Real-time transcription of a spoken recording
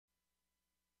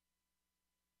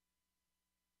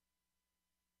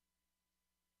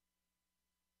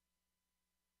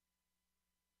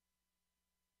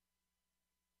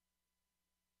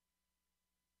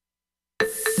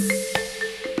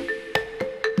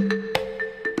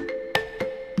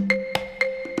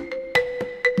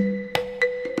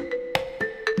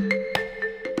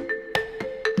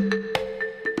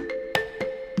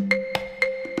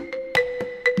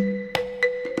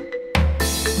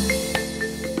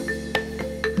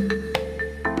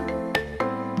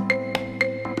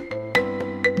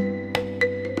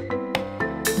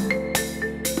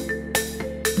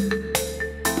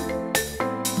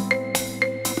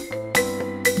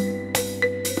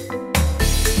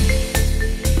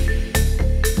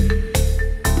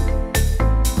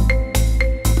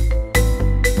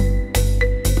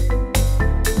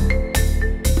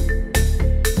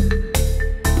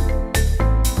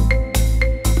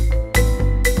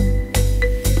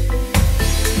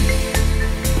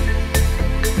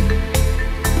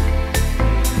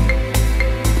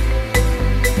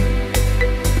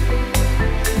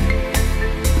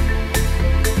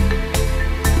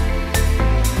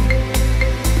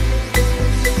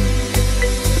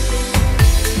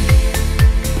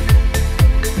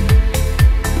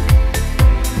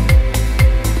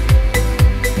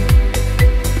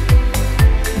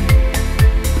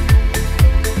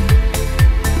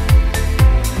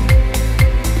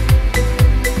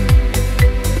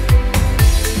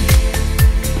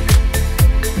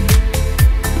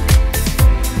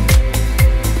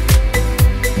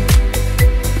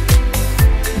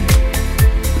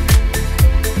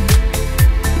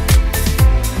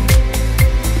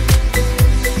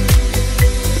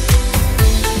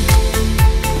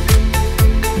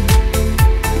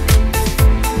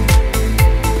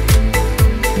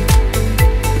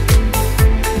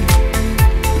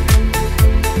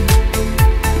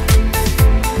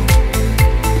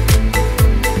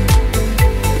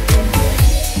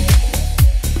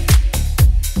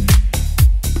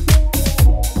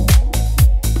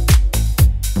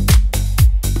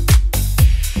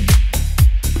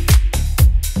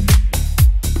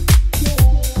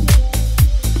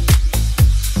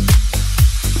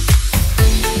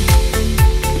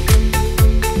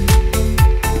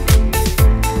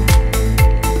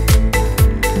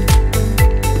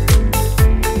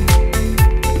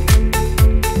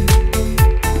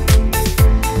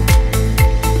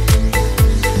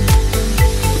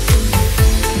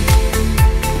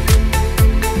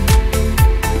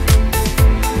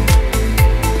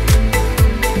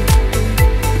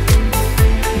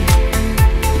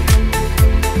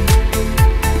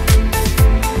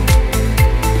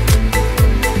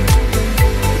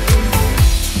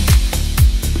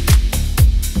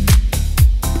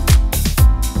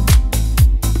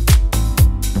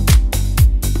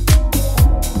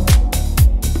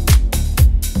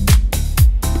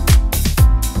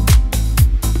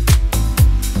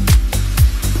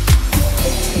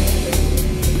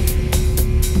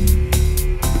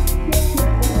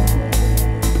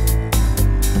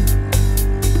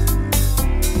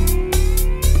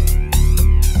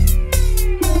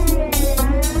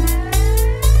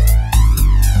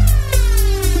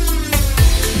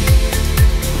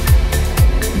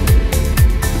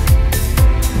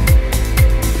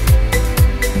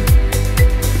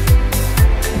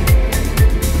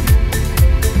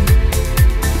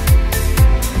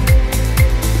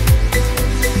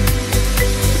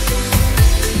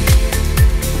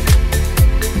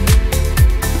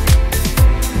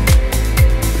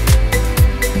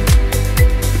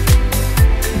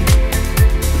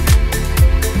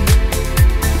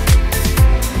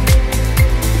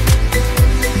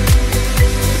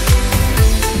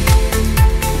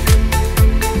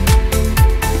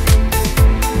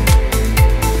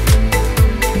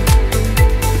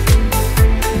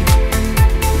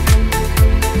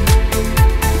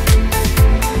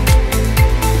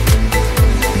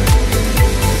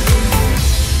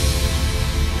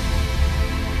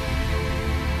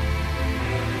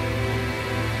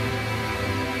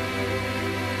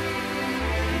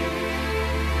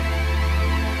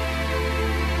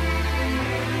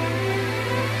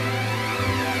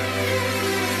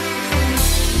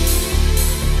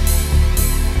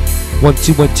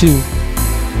1212.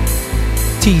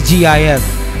 TGIF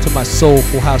to my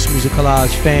soulful house music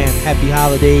collage fam. Happy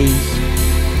holidays.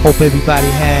 Hope everybody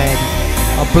had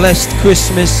a blessed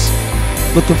Christmas.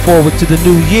 Looking forward to the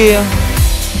new year.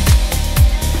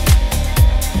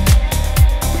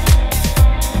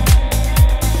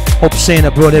 Hope Santa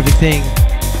brought everything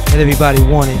that everybody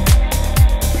wanted.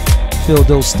 Filled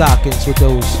those stockings with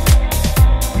those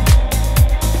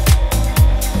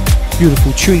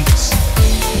beautiful treats.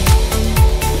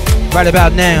 Right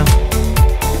about now,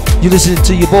 you're listening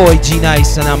to your boy G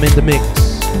Nice, and I'm in the mix.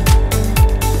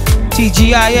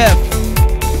 TGIF,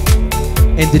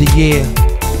 end of the year.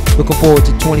 Looking forward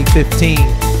to 2015,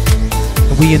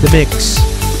 and we in the mix.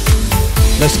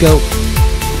 Let's go.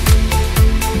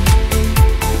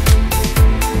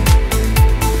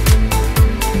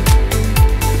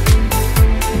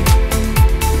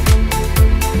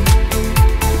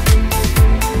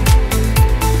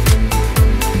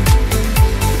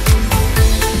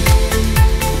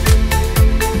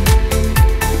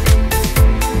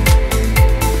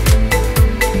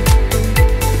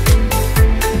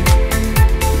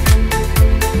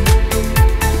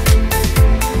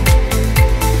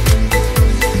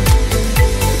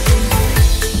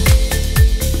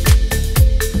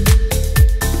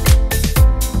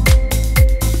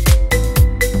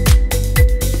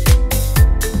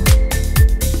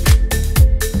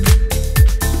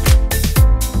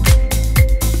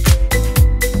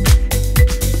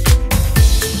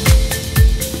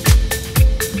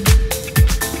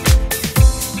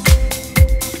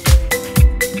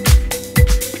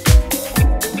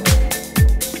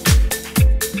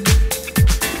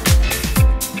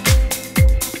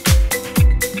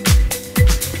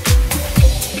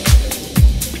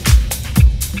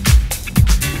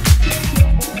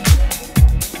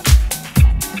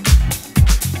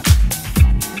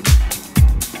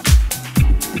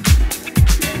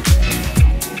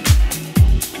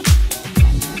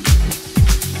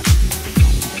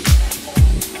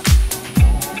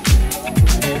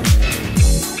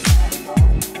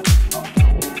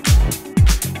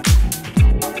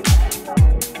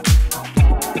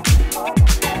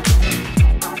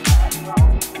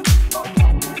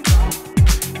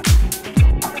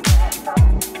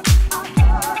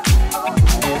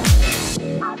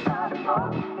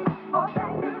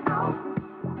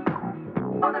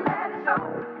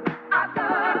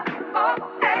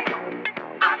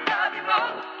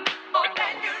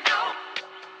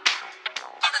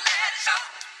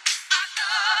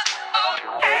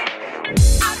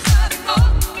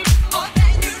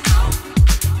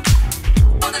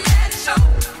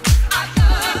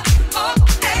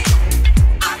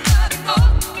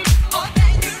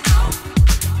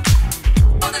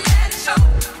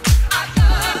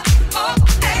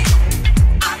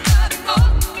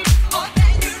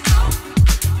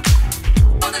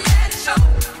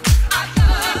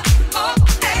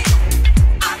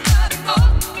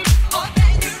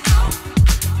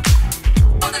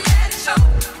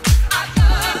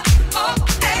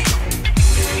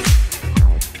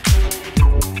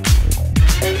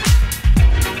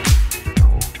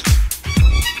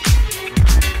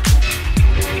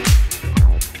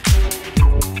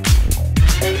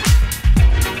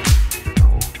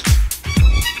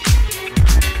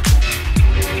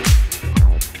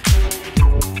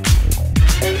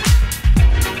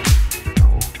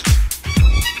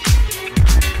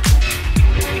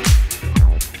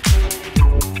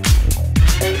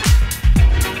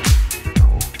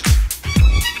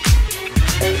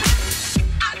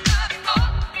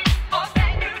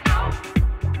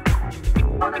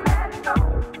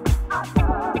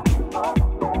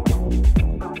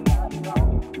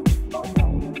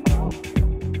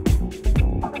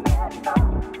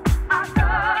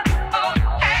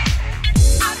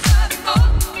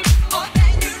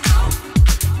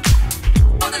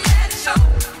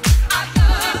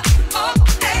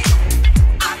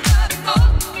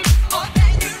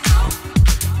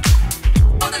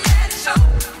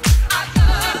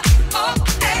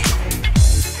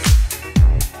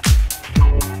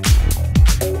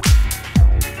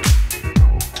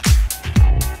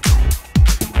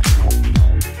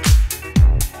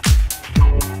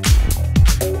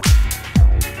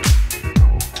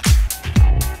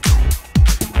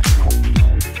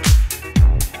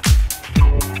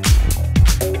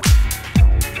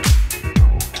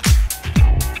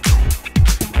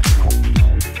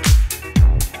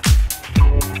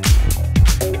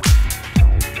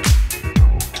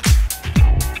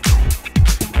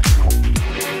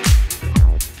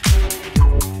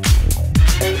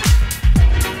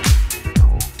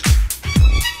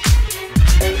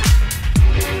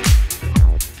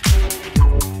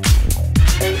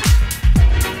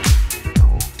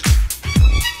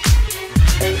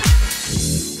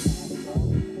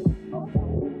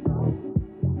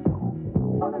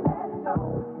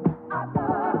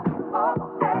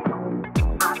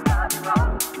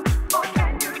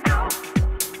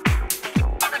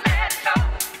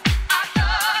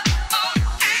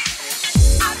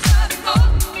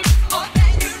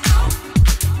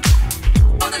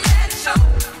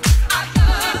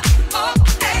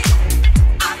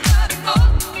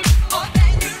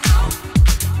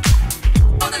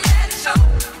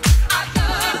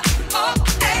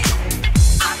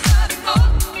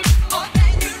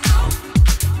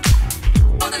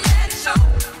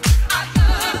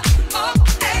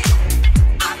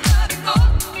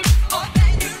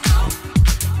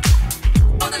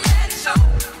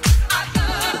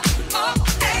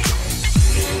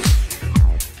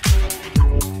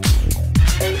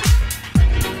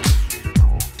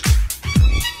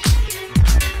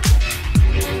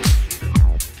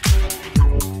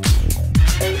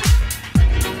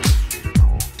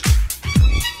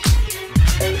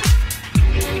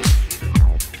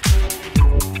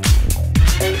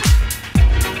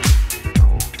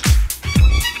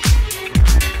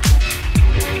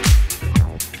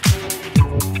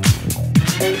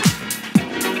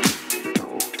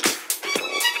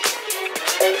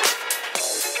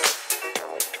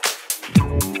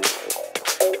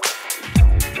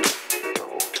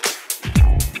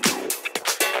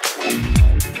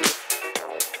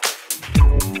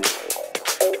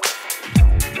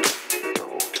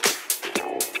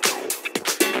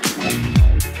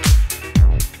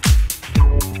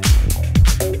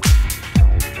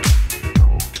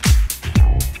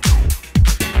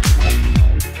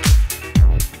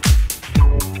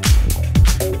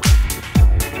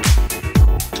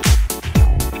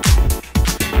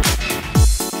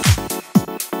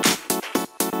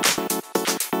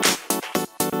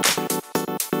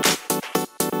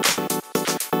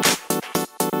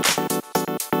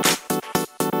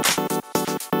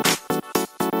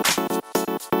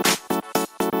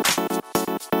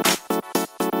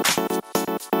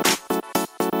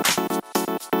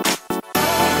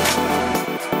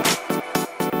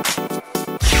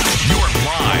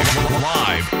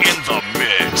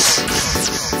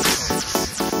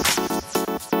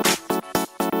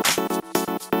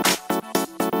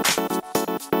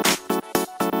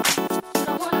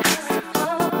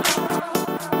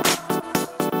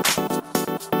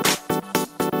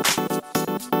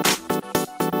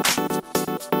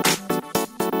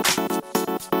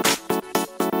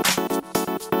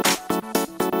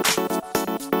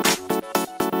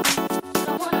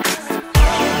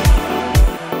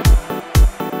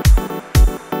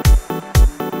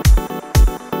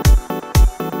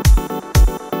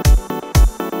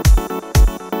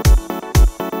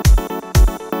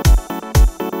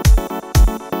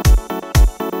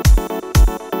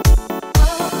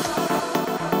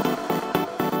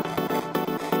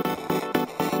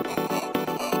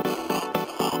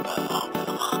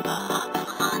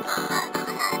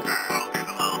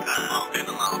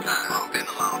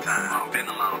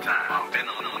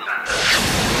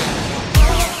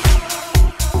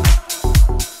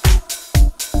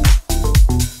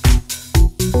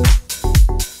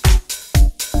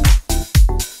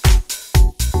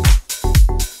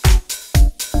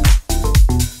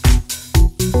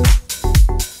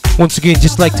 Once again,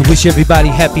 just like to wish everybody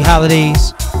happy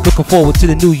holidays. Looking forward to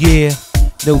the new year,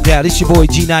 no doubt. It's your boy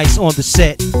G Nice on the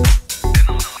set.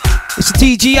 It's a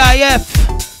TGIF,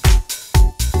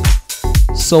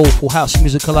 Soulful House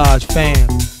Music Collage fam.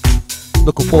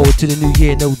 Looking forward to the new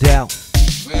year, no doubt.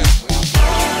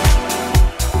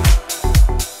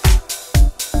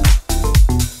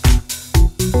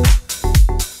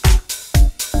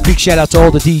 Big shout out to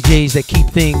all the DJs that keep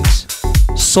things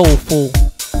soulful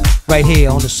right here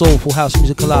on the Soulful House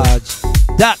Music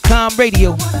Collage.com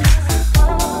radio.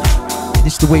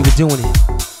 This is the way we're doing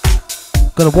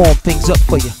it. Gonna warm things up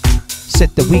for you.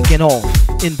 Set the weekend off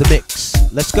in the mix.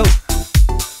 Let's go.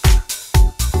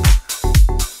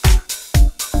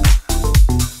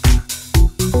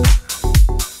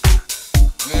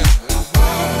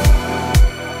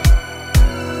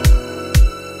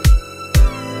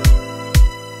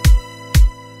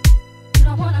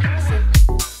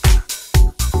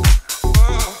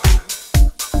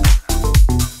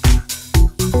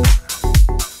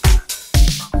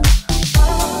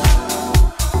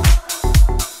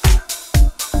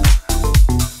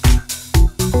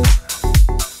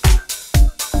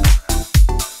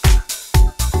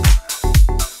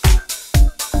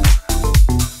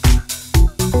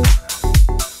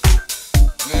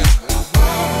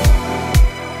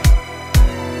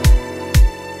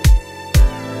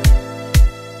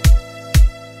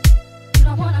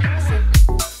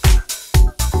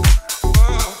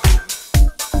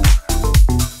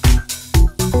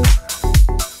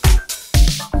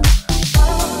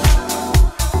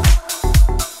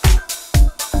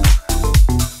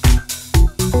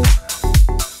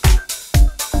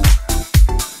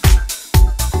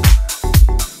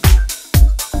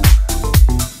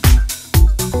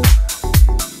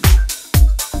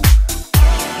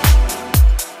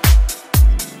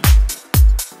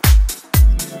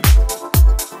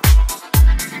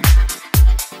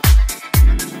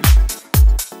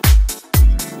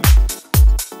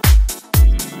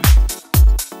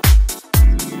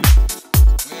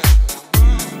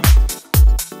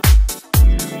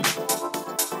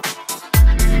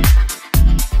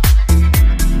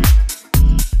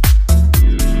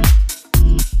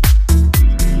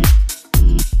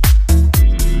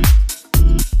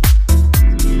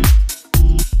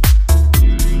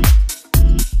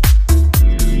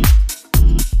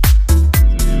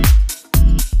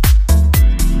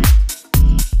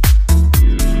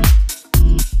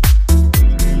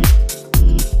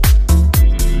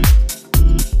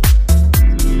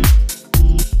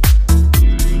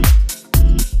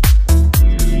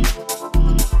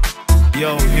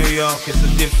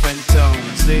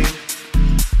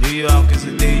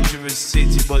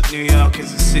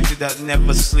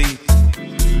 Never sleep.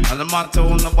 And no matter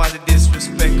how nobody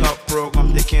disrespect our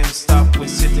program, they can't stop with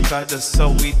city, cause that's how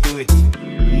we do it.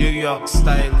 New York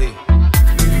style.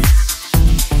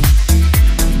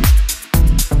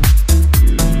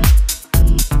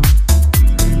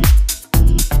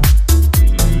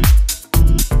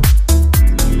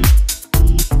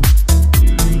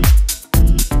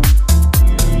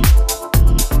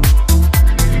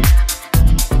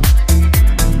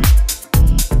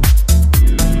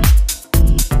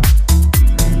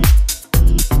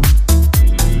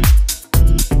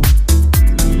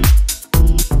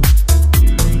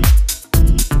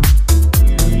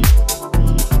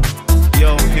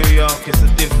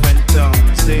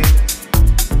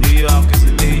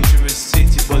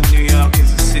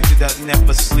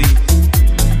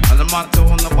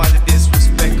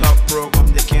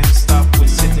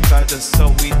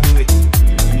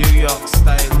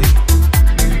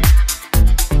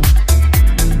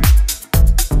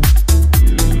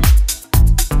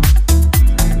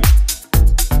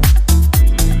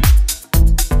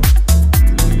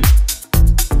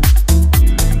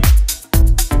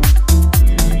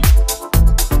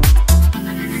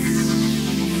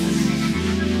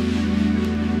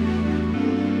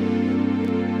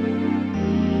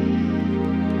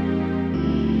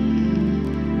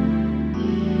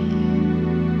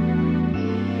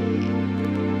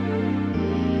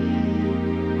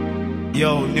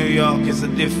 Yo, New York is a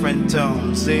different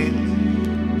town, see?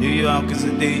 New York is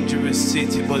a dangerous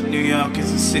city, but New York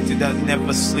is a city that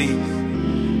never sleeps.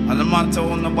 And no matter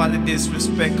how nobody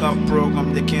disrespect our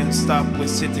program, they can't stop with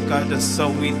city, cause that's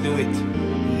how we do it.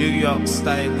 New York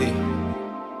style.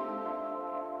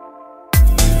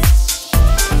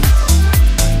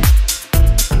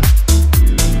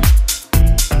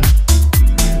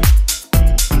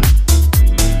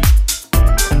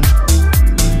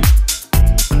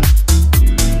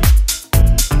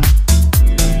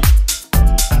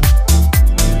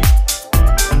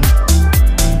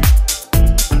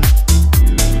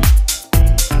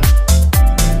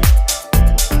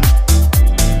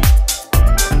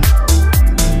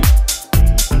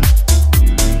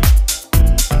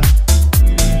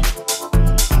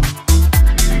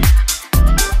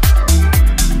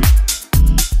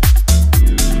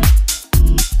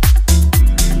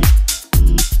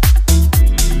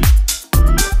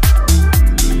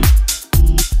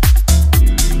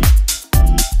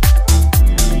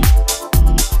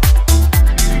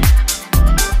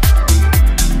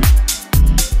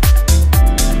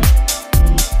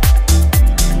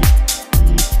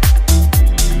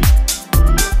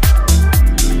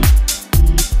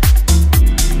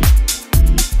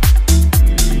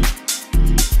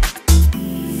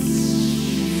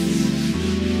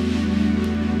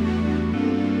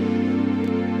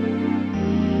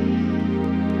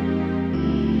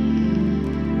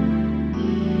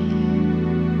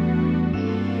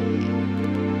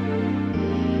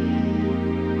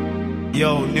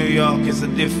 Yo, New York is a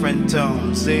different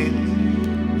town, see?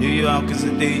 New York is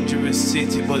a dangerous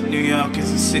city, but New York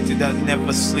is a city that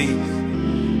never sleeps.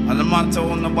 And no matter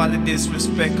how nobody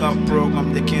disrespect our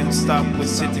program, they can't stop with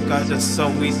city, cause that's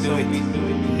how we do it.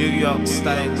 New York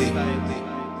style.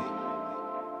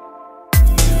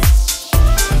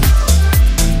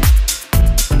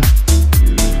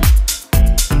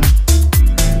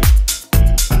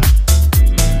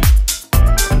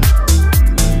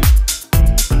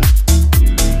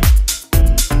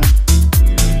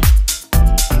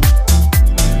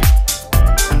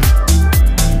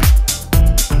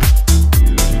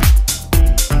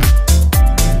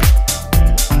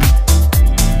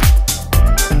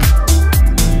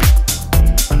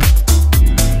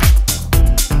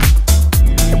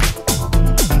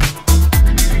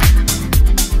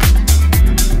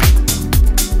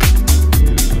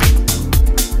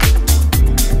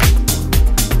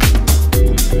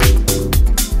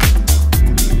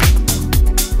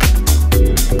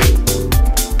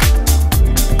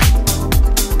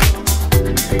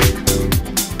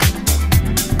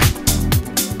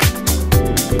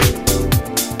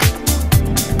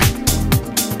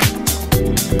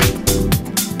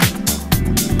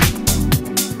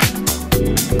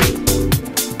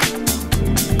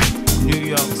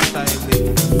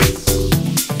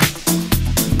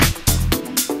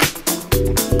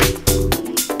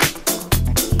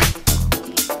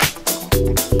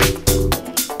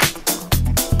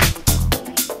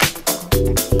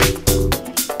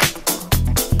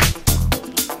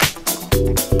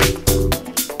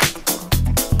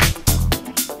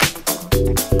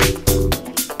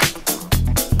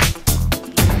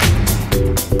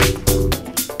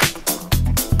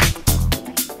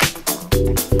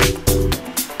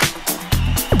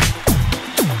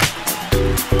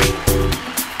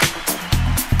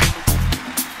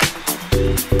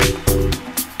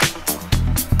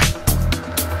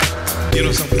 You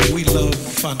know something, we love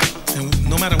fun, and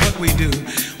no matter what we do,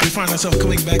 we find ourselves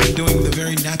coming back and doing the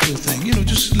very natural thing, you know,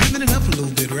 just living it up a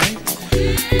little bit, right?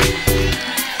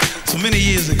 So many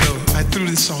years ago, I threw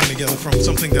this song together from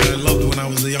something that I loved when I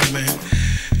was a young man,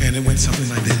 and it went something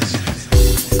like this.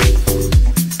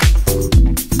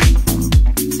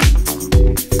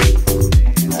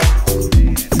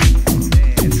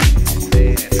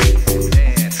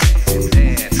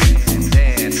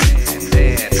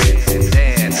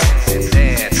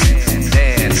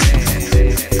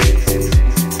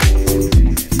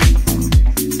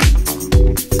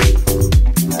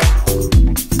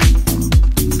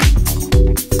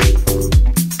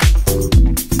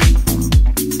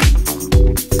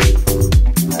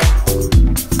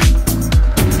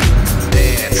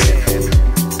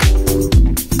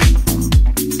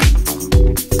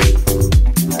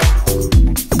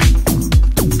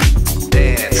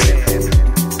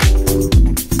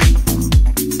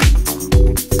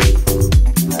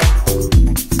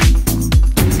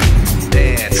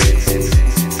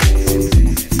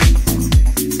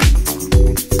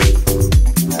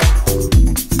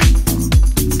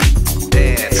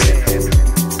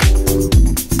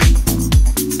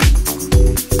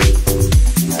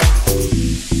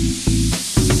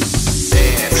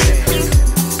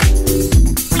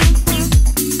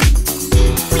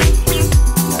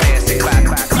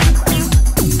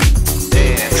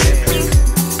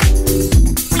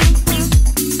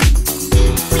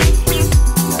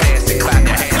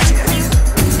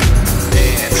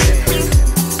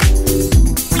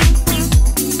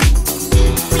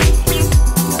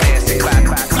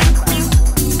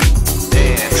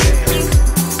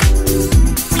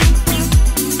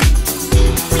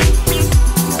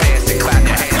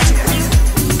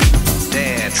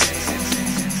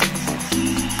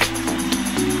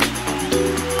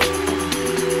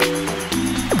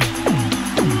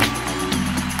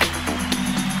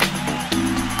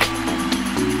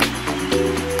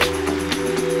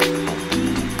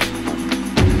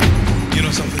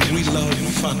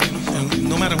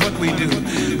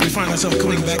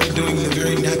 Coming back and doing the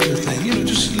very natural thing, you know,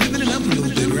 just living it up a little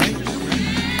bit, right?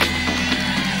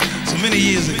 So many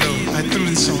years ago, I threw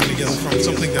this song together from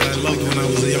something that I loved when I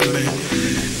was a young man,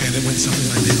 and it went something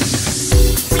like this.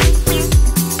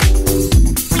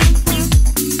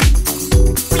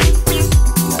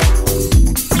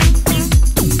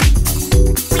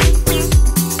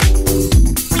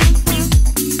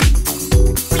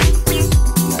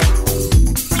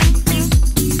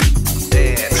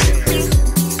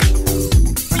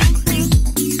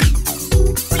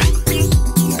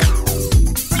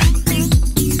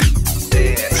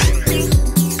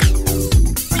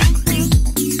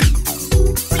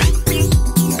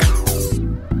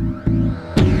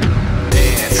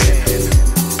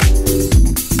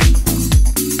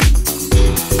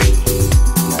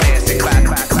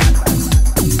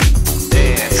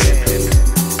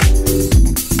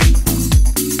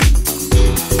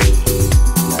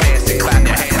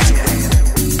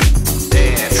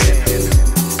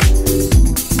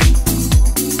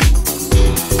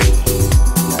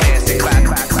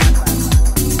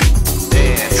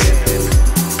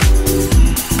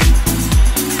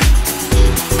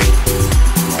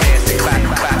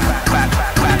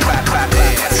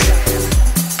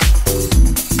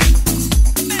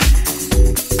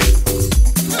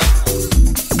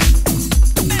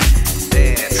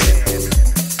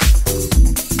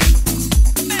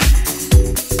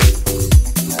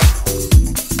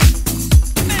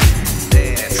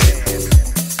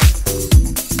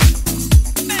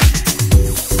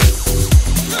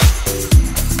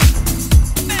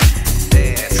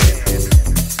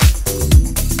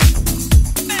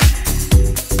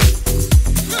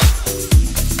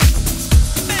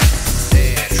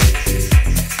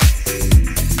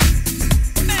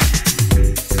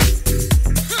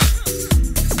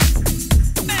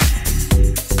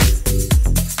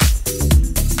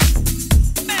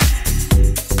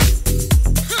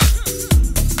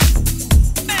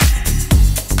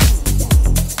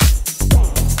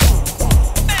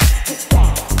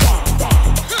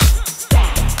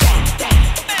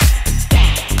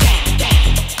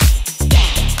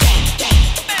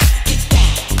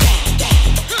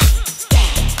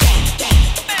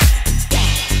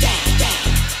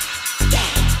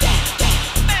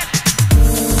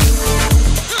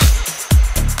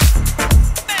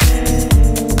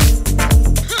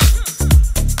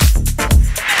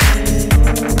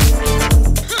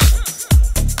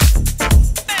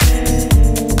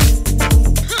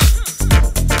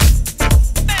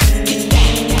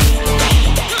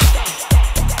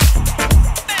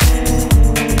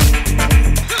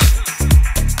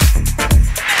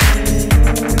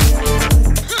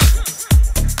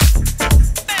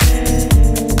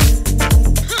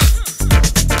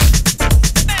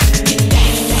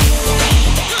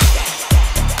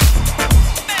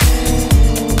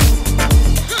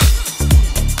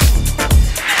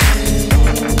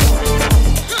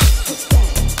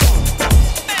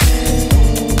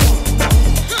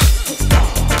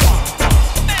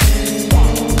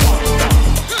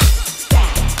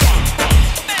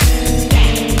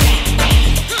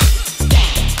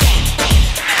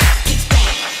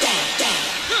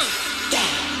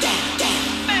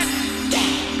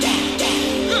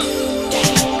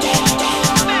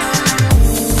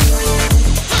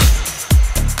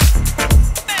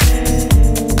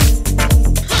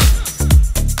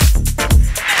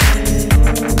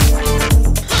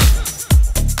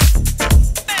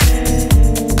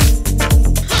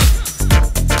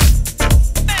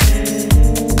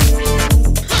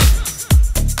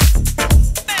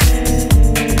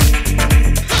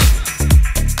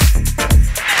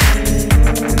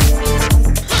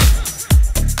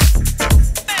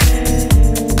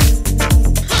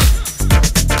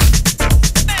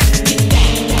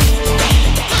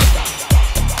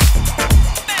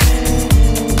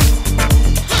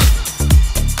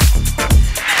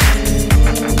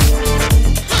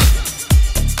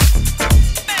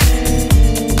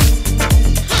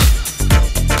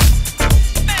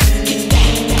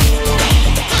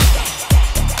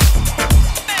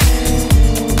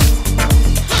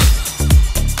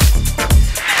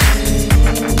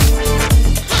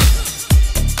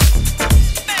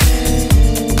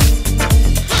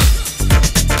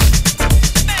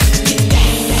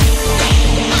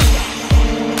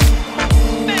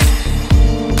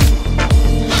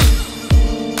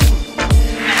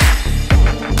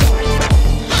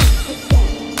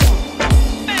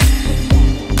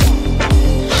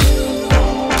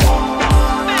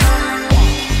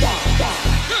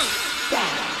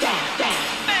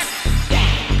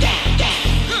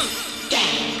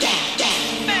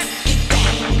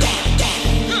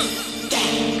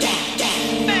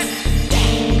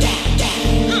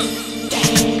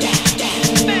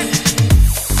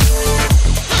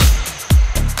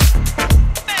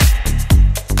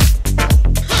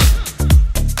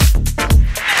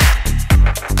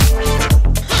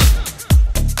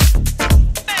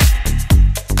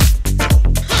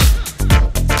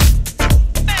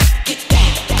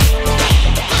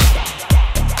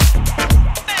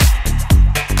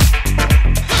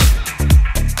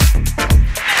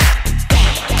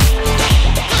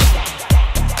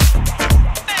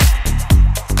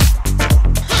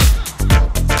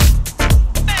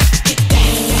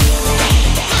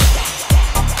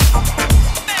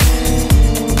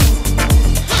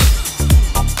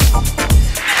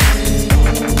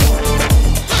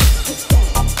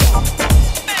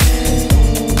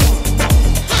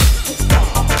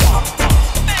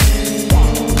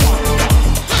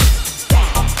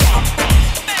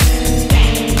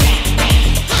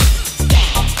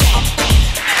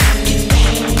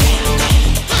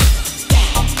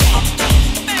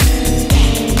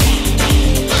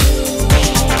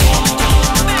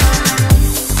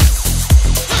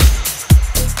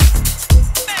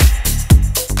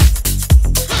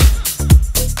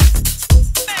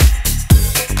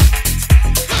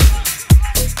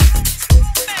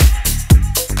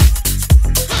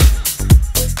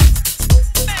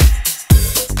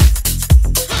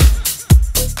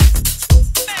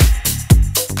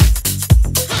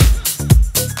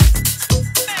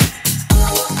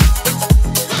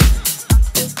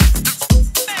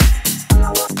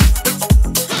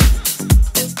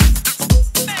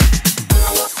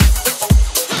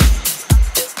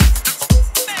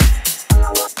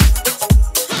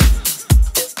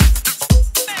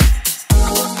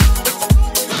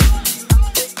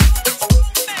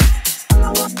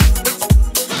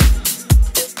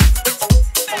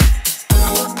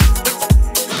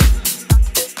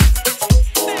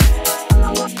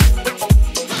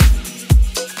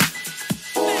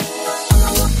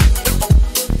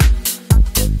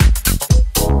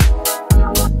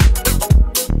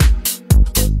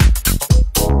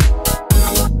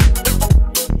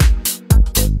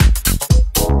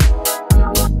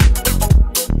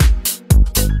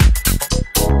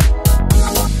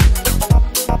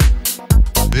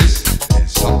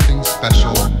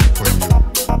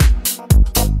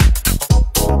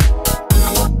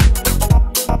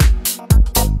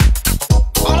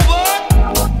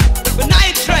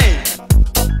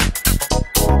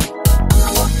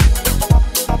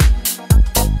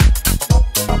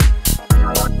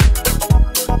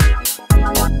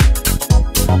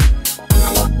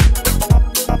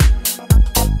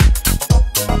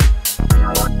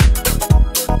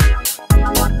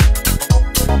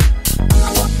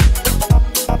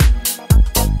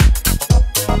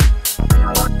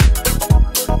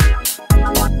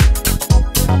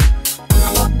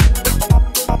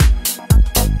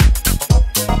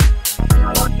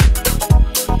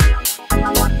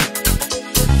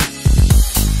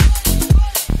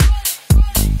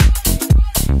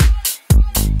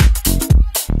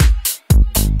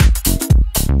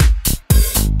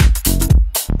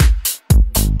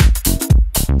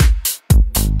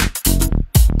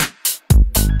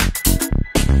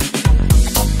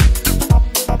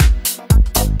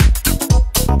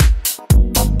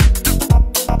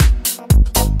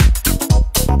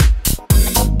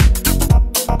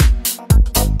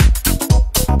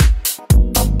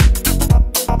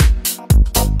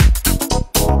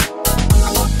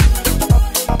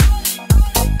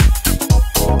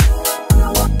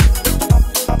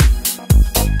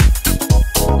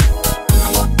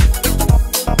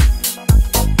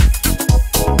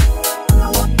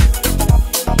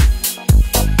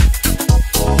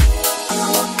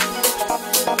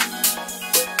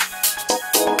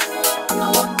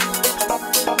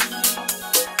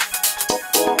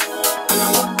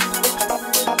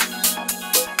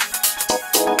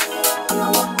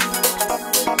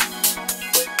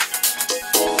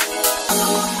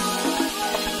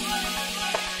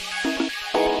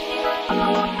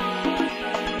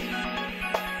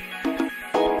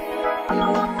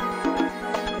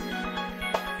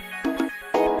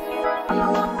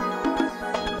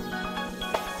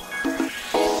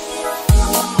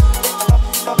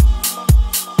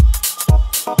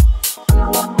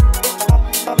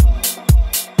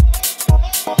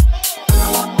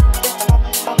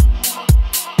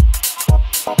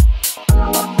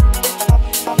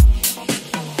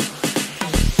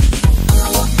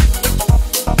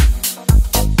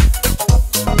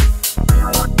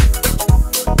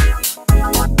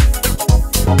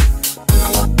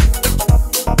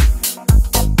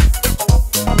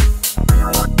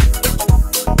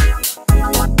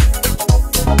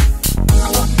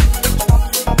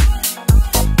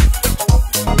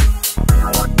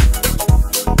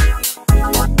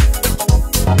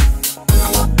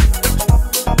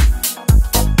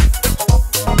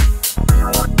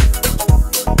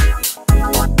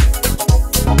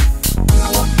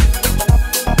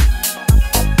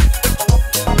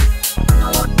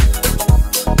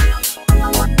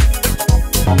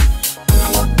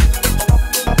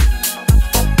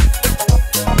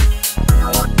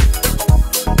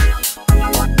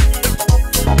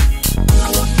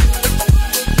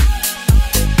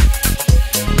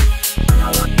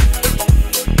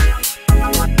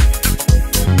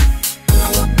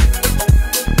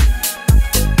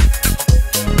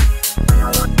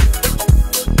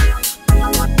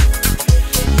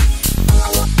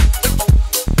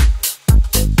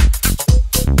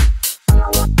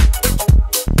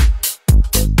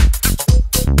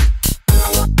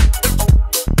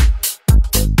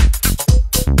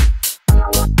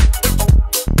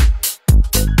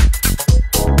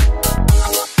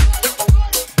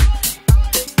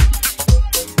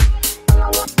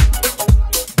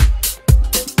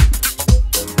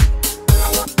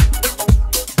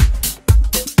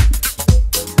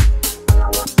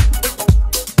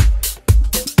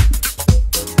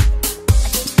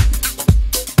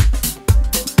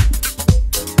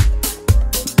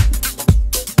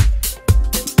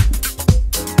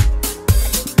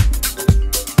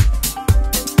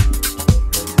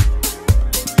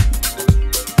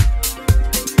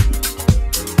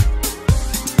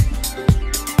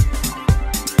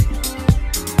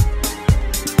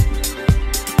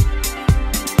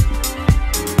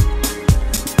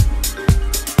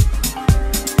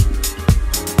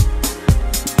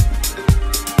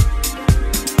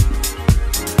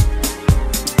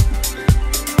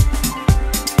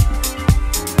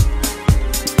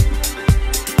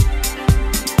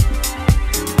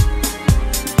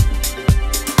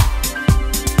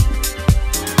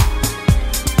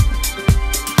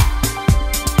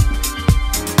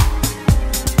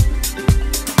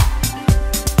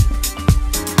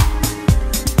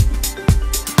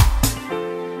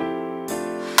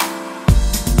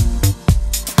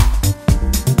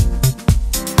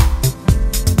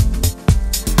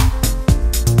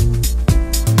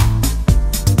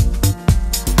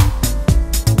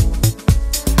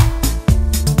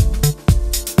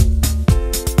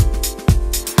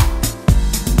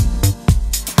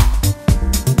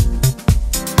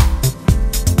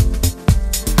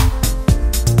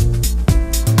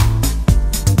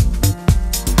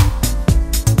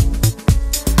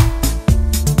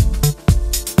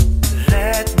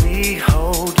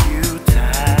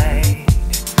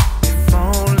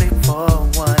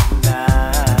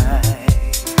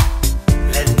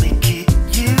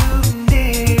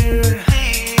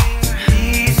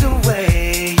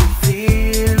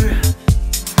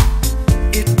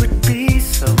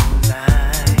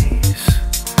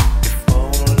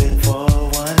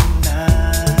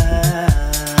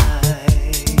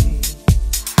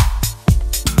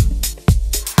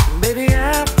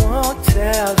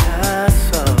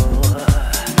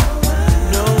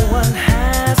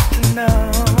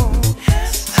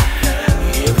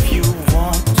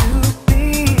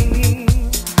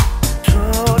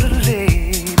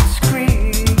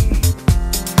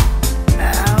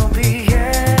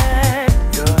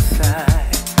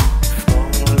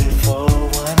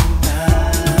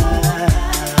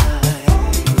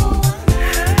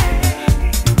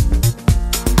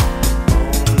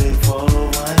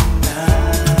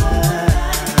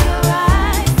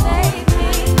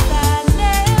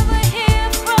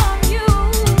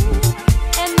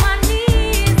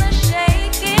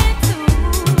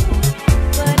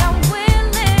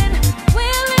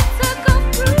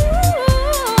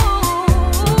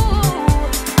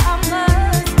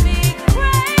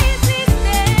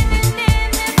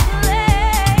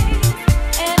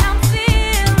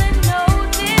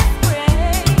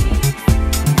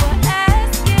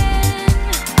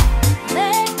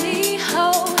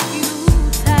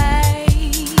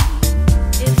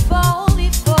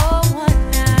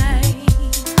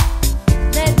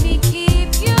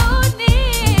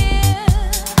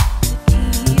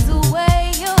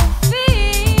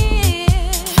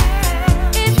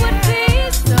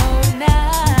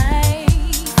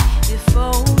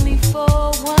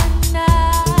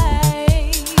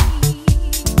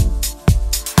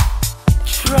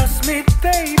 me,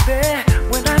 baby,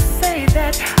 when I say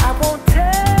that I won't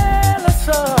tell her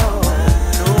so.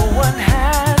 No one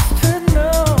has to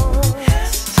know.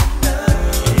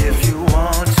 If you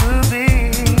want to be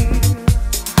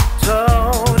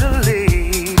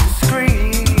totally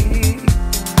discreet,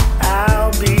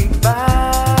 I'll be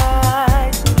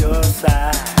by your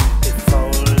side, if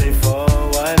only for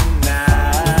one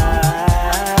night.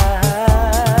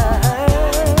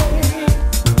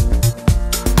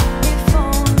 If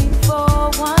only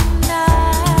for one night.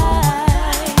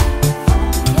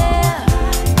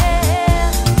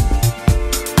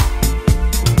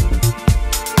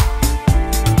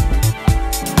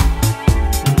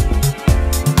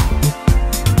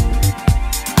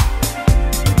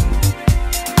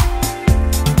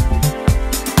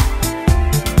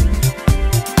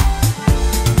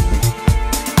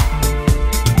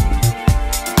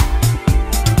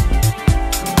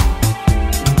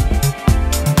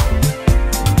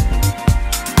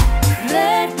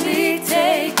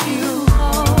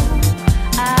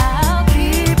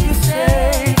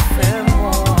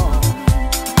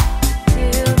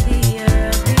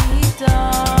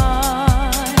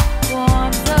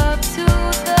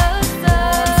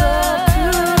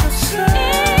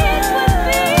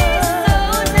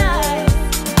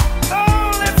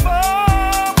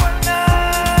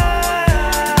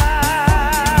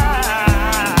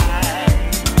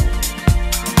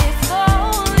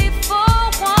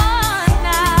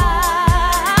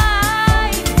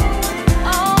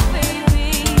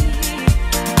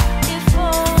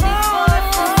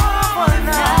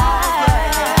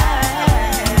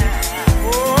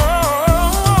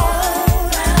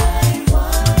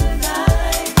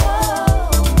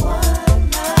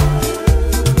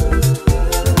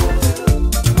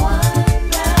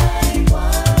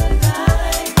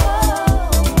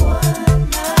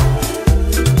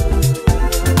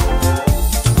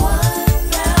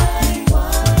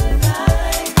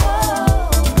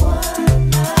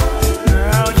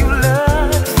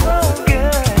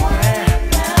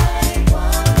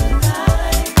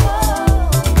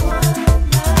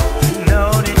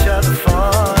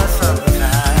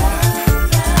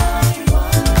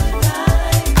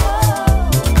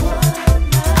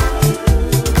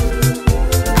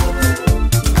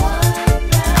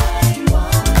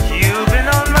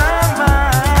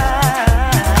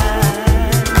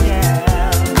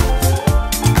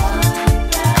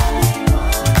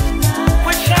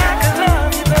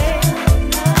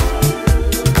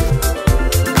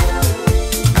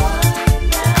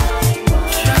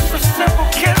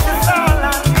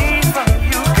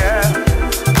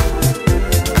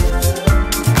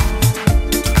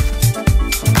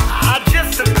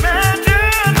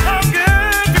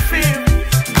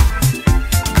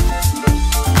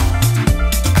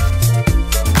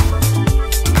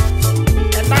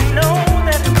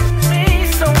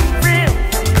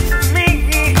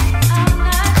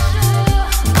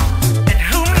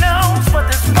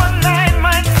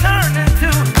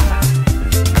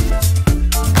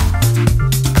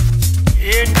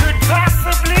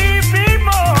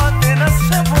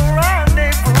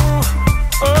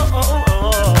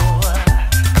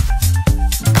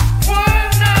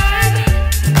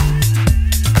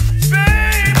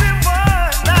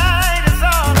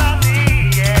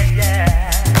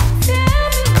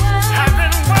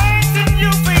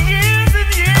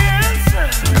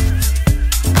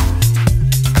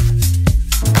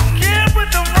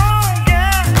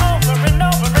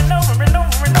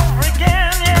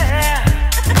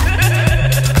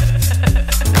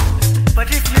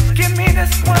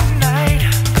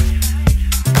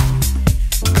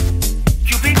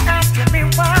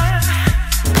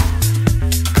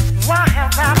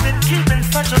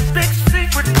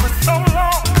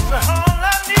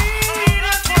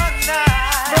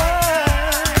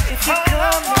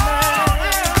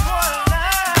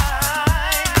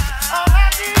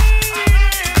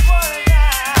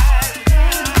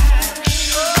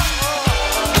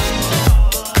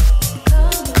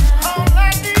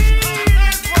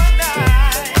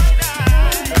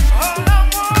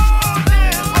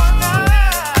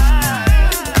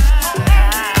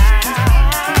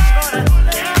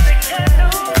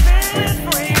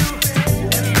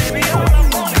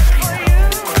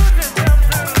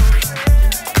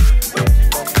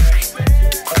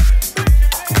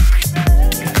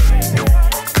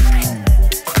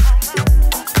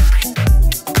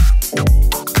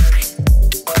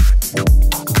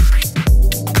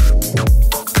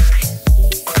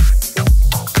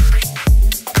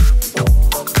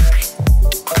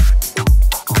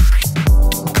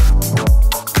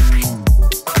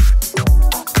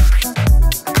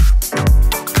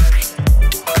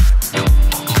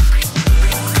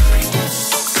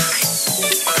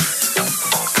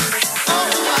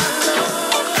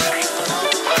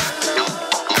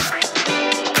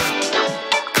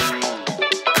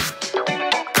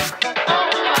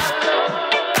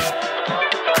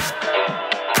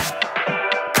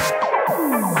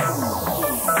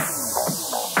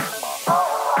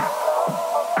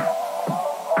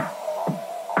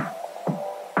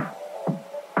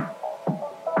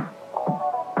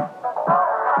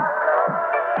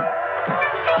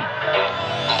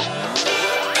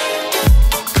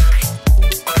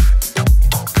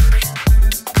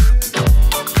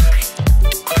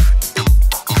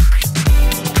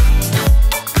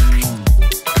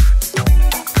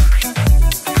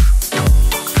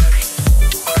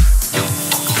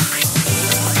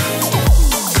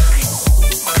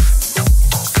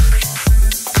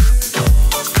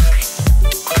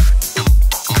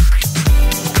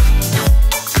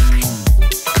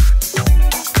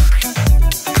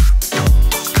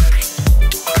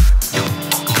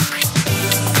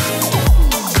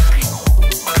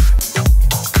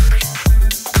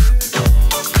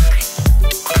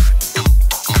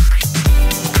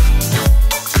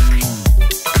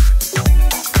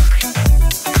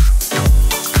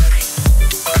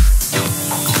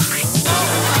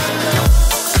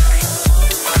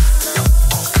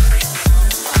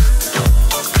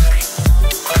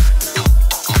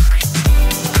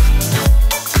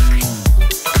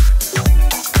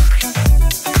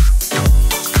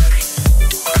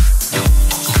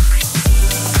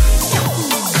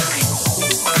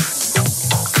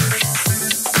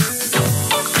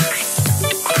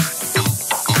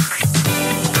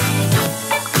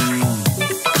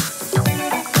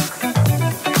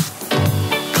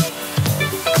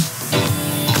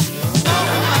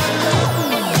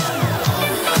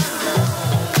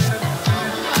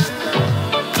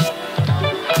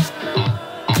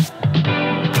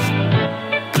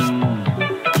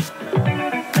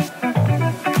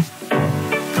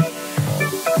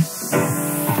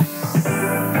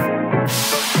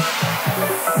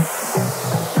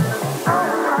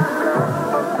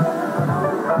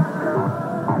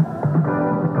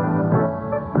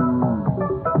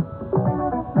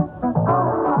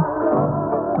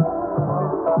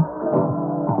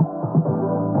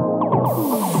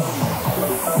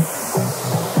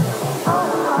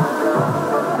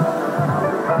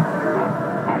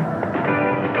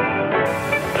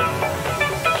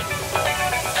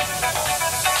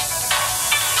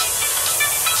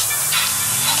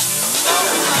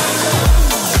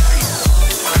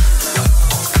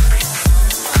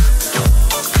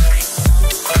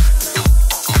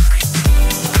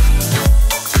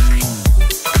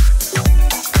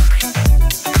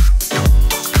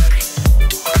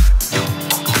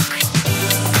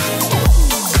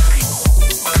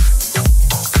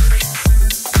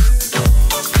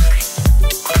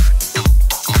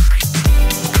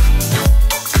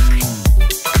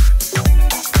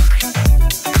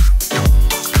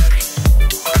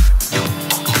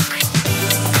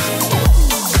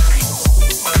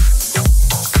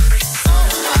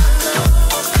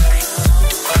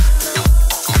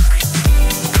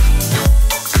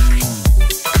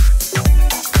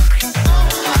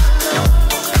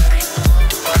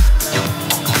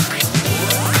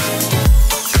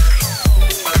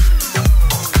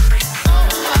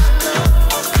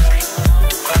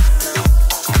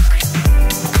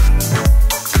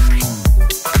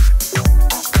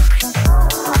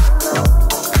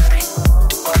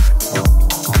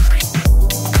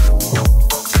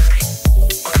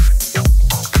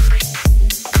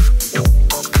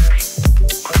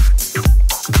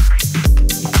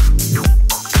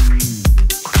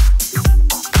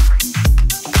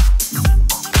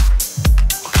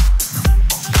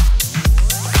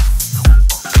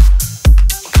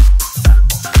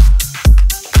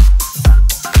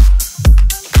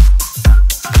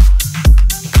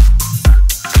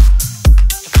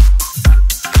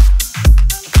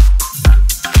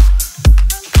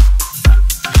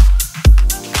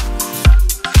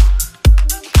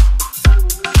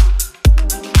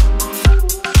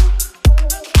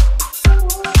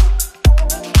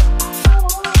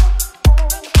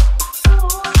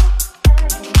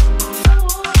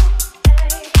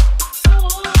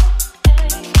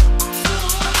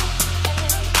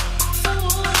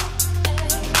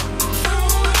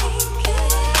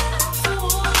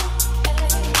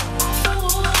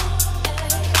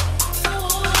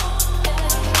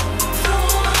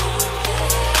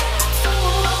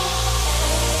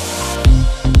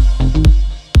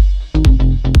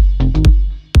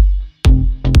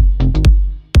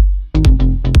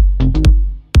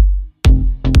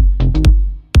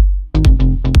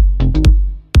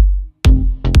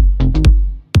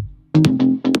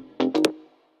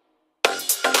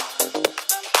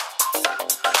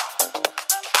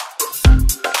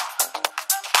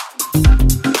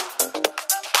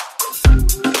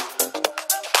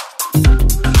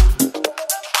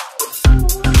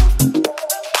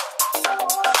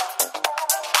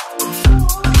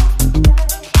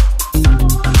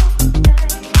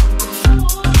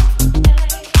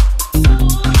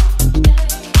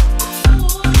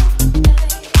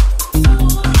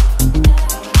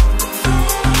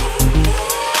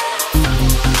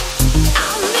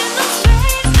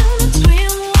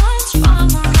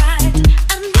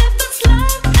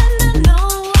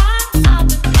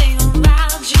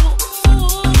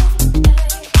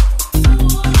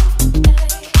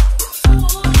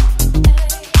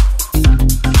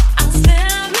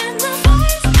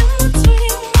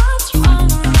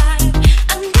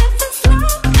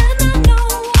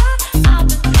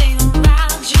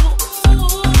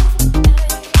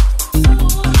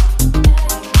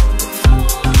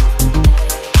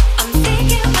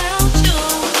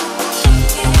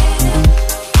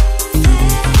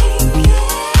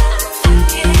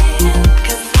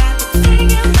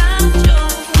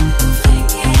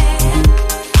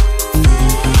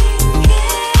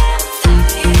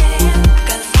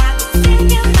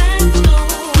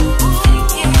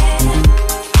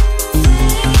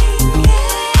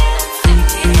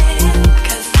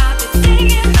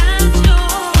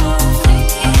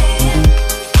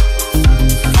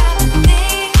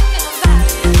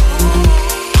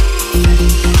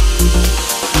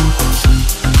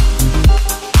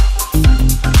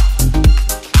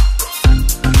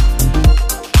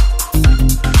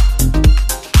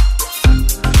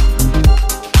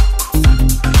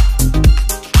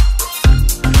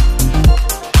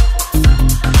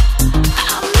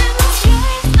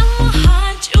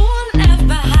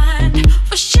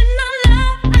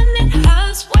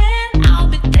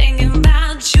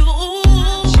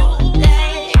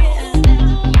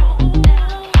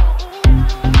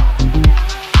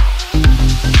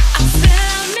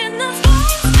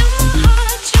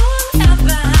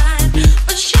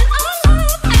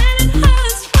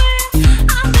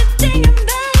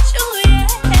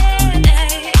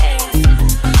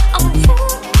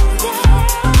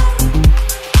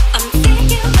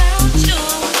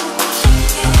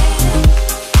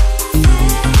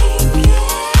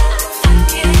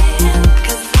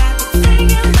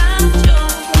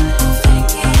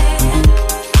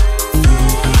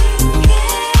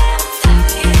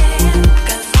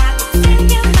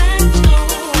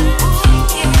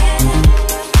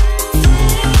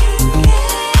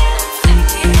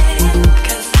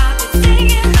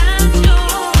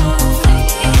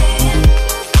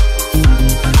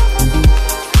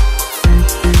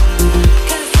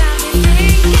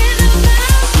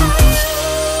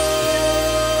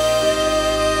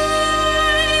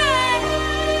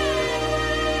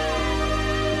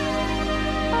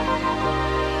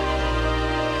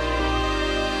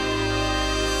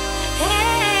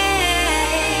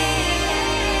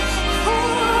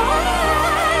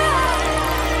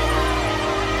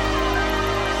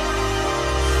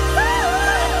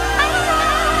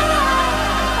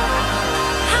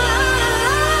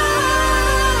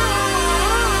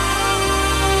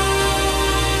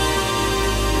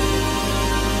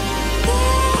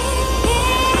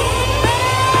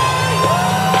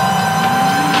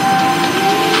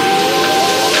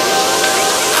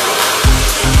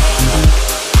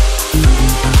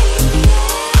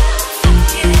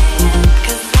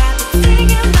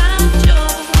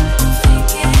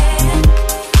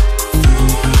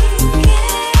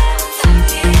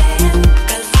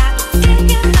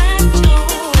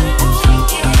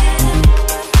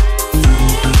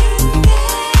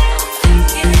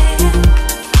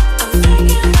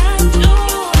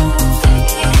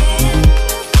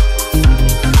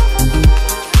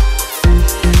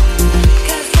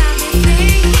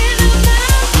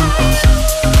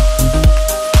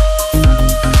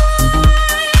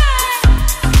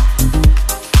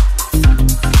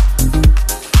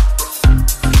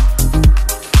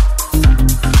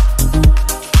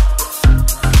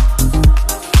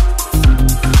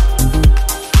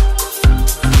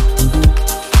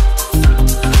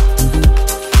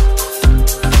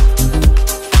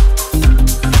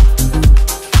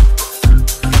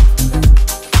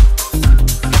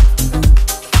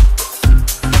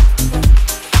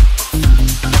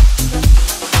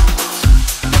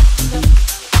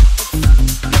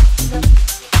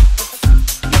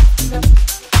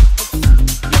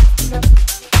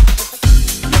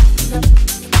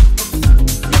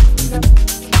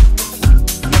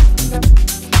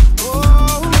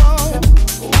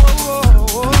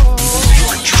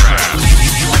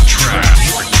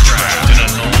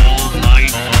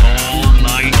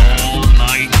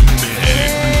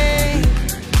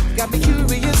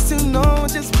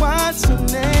 what's your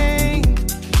name?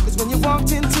 'Cause when you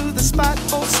walked into the spot,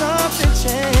 oh, something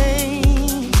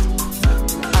changed.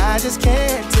 I just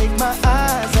can't take my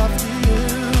eyes off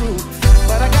you.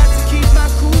 But I got to keep my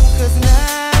cool, 'cause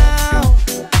now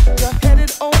you're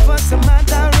headed over to my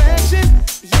direction.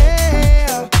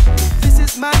 Yeah, this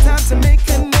is my time to make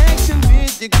connection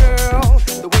with you, girl.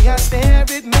 The way I stare,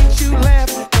 it makes you laugh.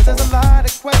 'Cause there's a lot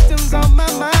of questions on my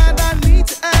mind I need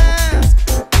to ask.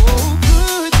 Oh,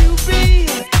 could you be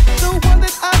the one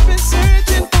that I've been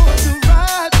searching for to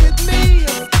ride with me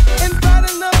and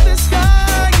brighten up the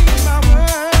sky in my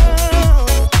world?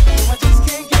 Oh, I just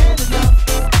can't get enough.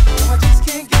 Oh, I just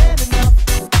can't get enough.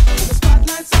 The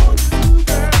spotlight's on you,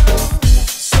 girl.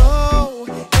 So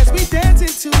as we dance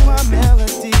into our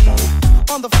melody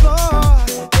on the floor,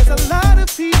 there's a lot of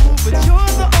people, but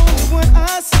you're the only one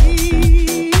I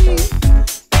see.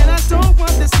 And I don't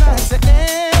want this night to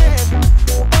end.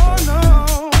 Oh no,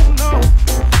 no.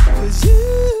 'Cause you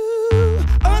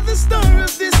are the star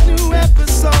of this new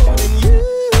episode. And you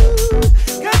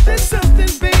got this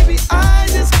something, baby, I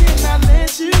just cannot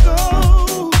let you go.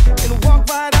 And walk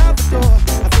right out the door.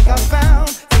 I think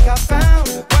I found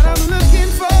what I'm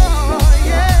looking for.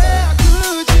 Yeah,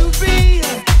 could you be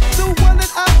the one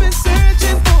that I've been searching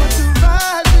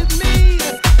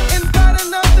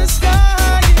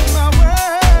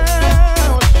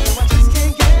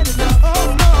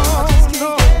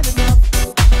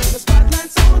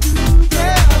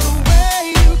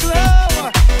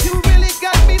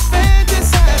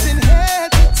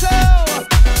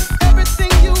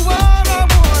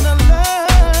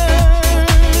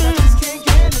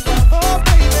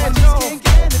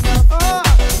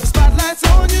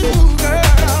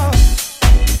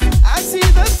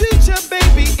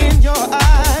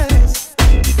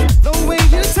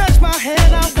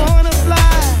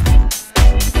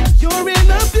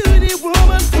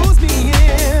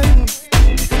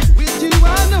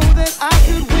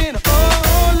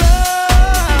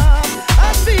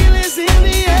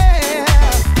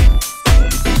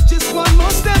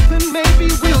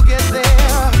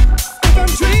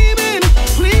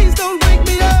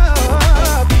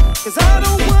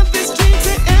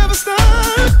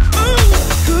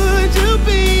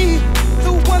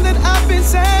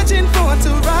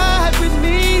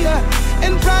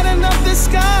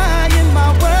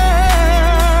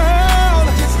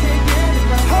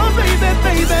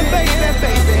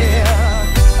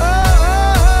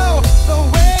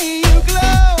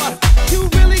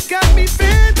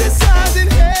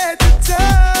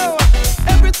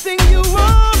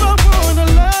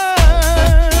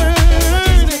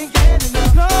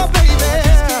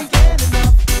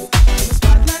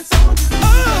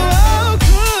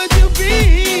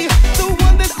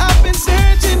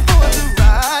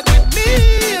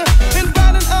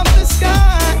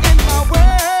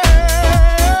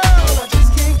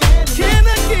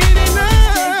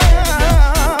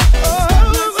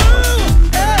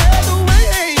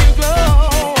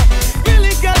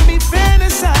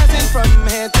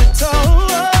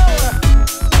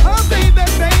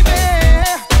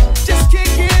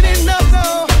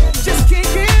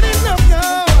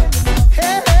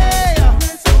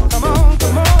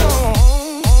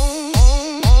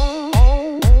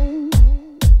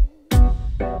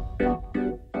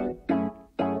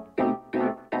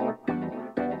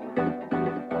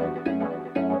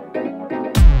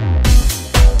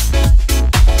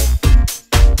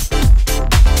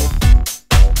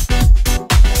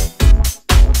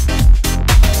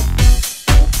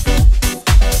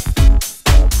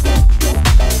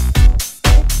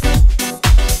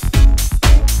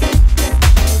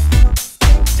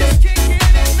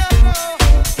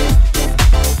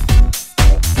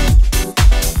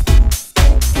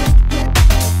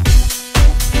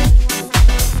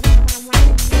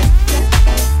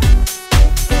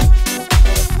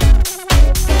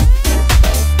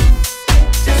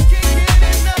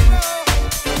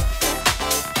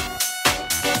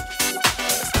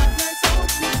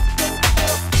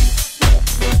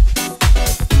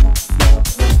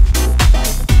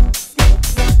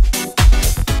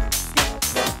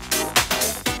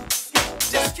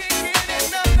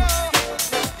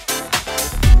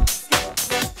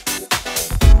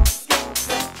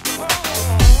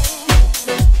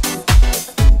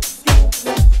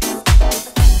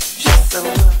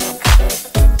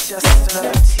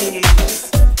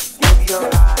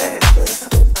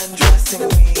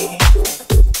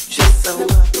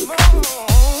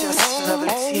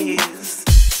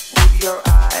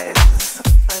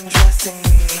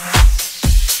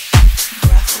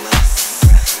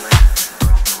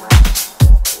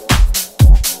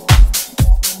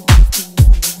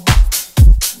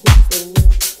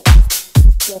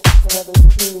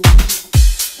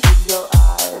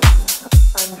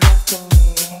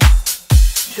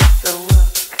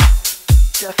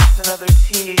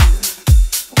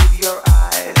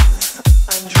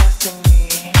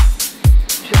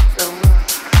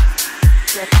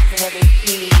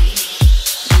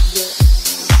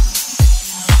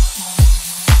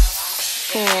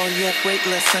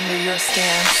Weightless under your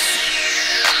stance,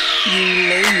 you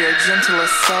lay your gentle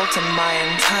assault on my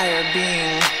entire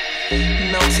being,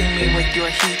 melting me with your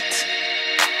heat.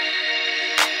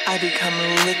 I become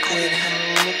liquid,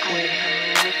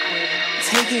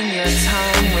 taking your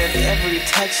time with every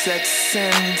touch that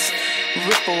sends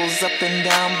ripples up and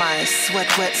down my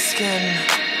sweat-wet skin,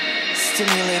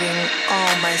 stimulating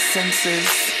all my senses.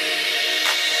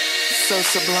 So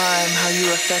sublime how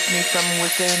you affect me from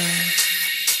within.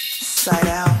 Side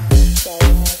out.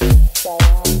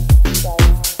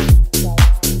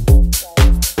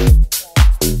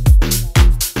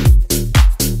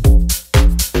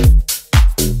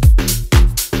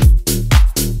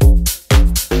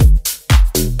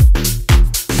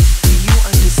 You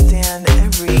understand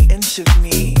every inch of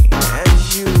me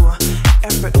as you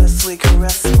effortlessly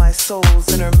caress my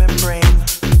soul's inner membrane.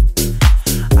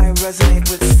 I resonate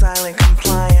with silent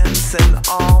compliance and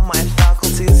all my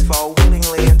faculties fall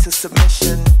willingly into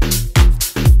submission.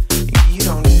 You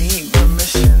don't need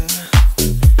permission.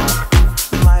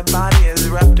 My body is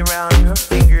wrapped around your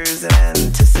fingers in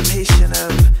anticipation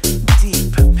of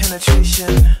deep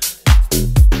penetration.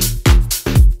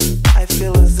 I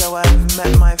feel as though I've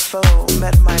met my foe,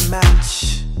 met my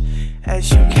match,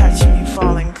 as you catch me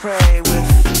falling prey with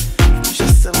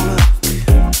just a look,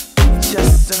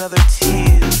 just another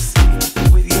tease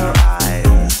with your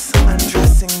eyes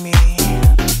undressing me,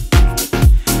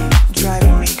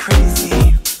 driving me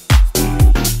crazy.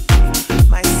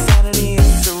 My sanity is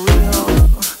surreal.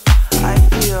 I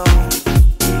feel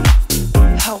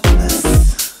helpless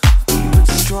but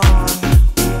strong,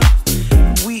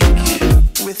 weak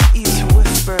with each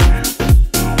whisper,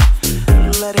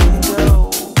 letting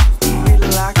go,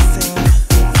 relaxing.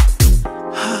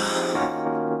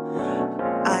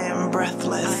 I am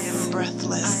breathless. I am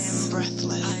breathless. I am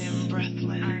breathless. I am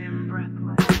breathless. I am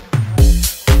breathless.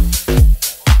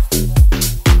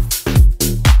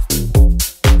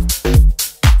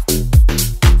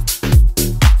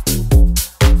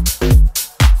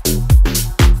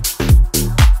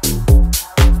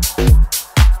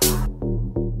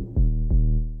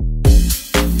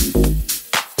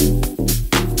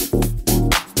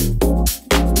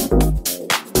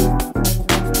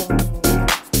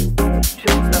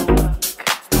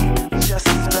 Just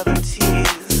another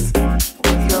tease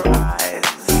with your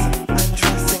eyes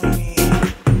undressing me,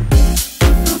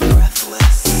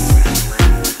 breathless.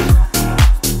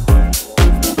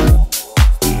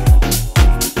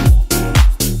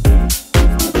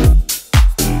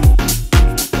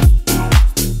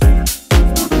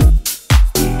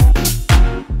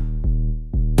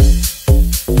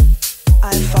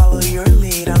 I follow your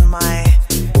lead on my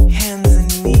hands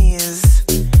and knees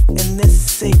in this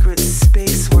sacred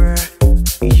space where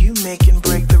you make and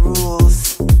break the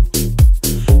rules,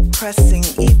 pressing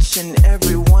each and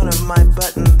every one of my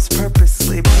buttons,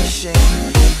 purposely pushing,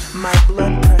 my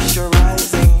blood pressure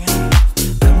rising,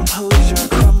 composure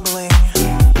crumbling.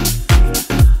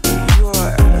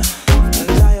 Your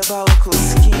diabolical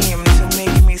scheme to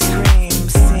make me scream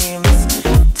seems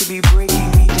to be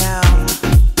breaking me down.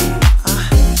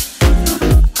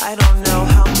 I don't know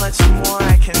how much more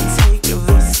I can take of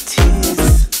this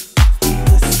tease,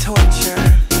 this torture.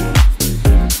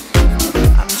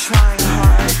 I'm trying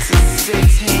hard to stay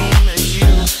tame as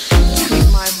you treat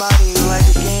my body like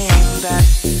a game that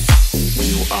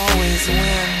you always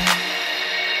win.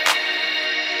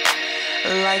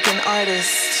 Like an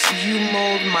artist, you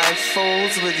mold my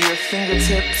folds with your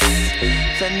fingertips,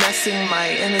 finessing my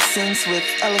innocence with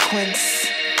eloquence.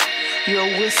 Your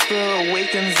whisper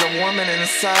awakens a woman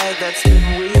inside that's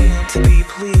been waiting to be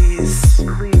pleased,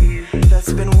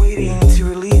 that's been waiting to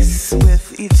release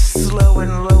with each slow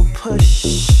and low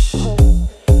push,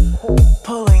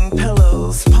 pulling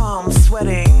pillows, palms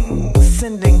sweating,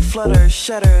 sending flutter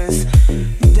shudders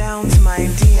down to my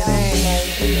DNA.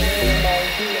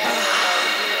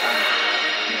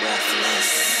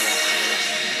 Breathless.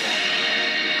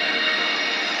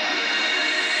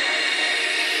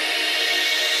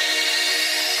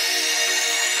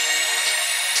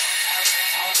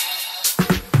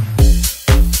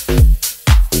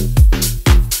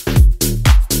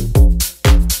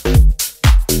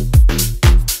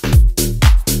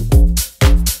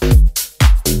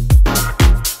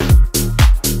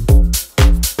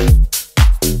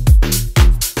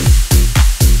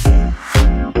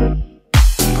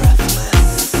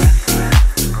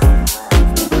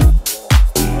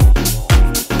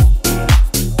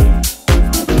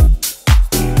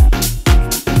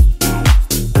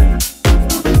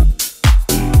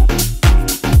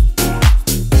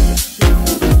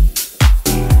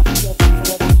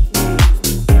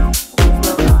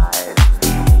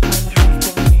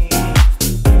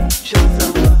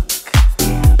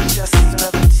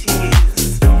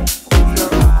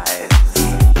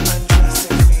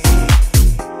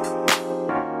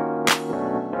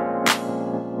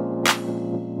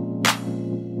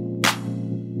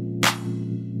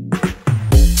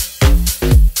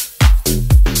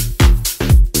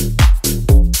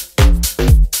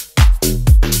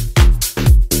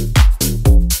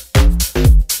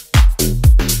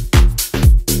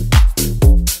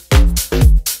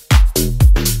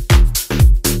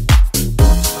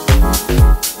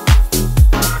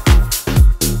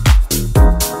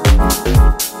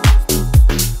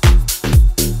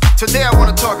 Today I want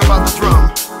to talk about the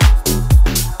drum.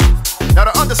 Now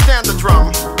to understand the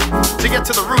drum, to get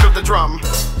to the root of the drum,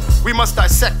 we must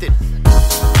dissect it.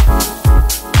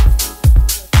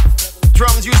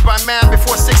 Drums used by man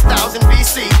before 6000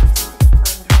 BC.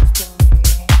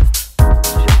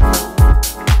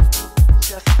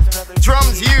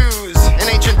 Drums used in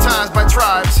ancient times by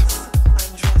tribes.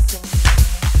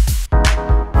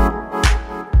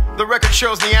 The record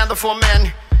shows Neanderthal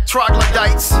men,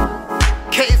 troglodytes,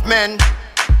 cavemen.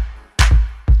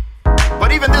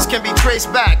 But even this can be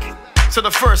traced back to the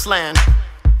first land,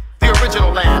 the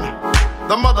original land,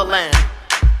 the motherland,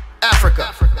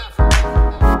 Africa.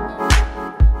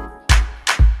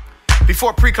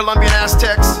 Before pre-Columbian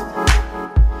Aztecs,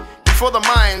 before the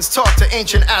Mayans talked to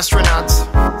ancient astronauts,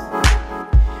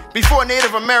 before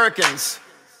Native Americans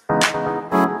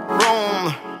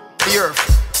roamed the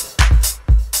earth,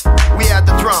 we had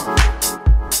the drum.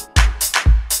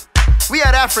 We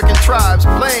had African tribes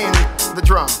playing the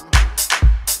drum,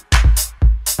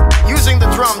 using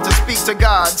the drum to speak to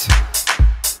gods,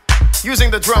 using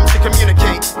the drum to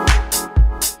communicate,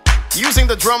 using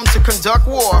the drum to conduct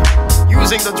war,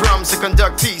 using the drums to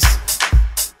conduct peace.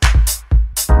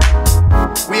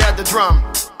 We had the drum,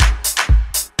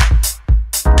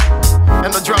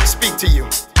 and the drums speak to you.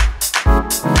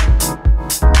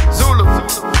 Zulu,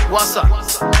 Wassa,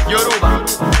 Yoruba,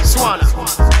 Swana,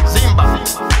 Zimba,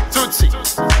 Tutsi,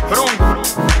 Rungu,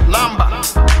 Lamba,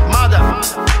 Mada,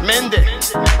 Mende,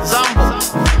 Zambo,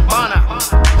 Bana,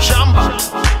 Shamba,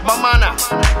 Bamana,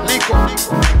 Liko,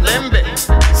 Lembe,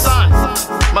 San,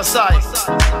 Masai,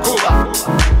 Cuba,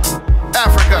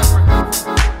 Africa,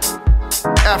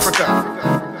 Africa.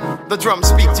 The drums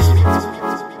speak to you.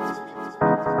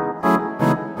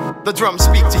 The drums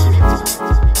speak to you.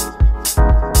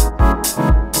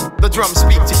 The drums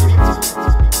speak to you.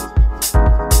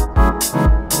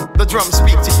 The drums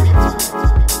speak to you.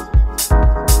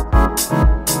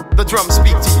 The drums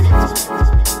speak to you.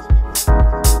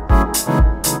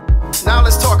 Now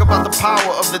let's talk about the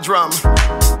power of the drum,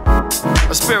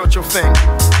 a spiritual thing.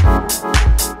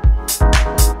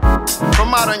 From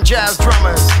modern jazz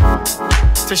drummers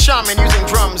to shaman using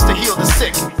drums to heal the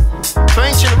sick, to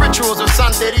ancient rituals of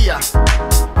Santeria,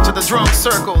 to the drum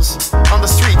circles on the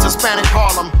streets of Spanish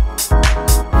Harlem,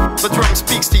 the drum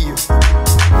speaks to you.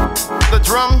 The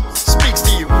drum speaks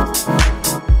to you.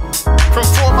 From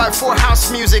 4x4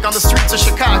 house music on the streets of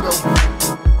Chicago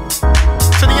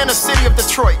to the inner city of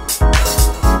Detroit,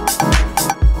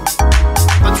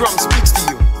 the drum speaks to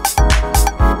you.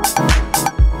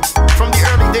 From the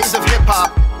early days of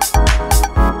hip-hop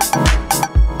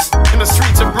in the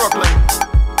streets of Brooklyn,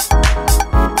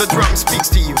 the drum speaks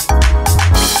to you.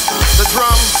 The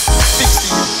drum speaks to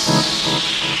you.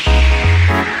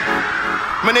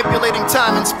 Manipulating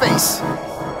time and space,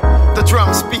 the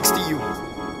drum speaks to you.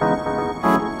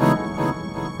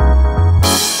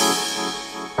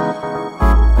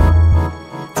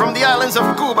 From the islands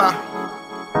of Cuba,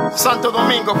 Santo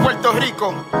Domingo, Puerto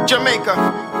Rico, Jamaica,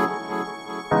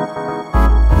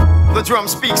 the drum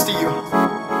speaks to you.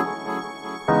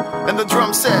 And the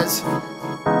drum says,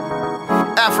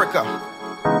 Africa,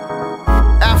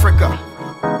 Africa.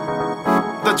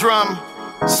 The drum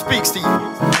speaks to you.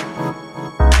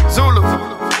 Zulu,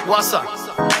 Wassa,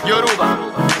 Yoruba,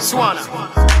 Swana,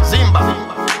 Zimba,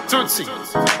 Tutsi,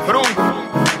 Rungu,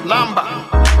 Lamba,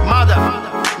 Mada,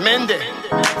 Mende,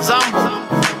 Zambo,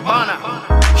 Bana,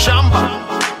 Shamba,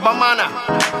 Bamana,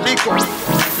 Liko,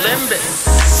 Lembe,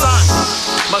 San,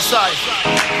 Masai,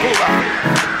 Cuba,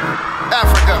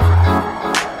 Africa,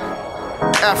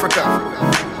 Africa.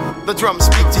 The drums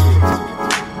speak to you.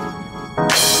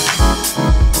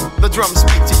 The drums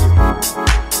speak to you.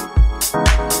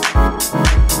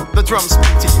 The drums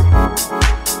speak to you.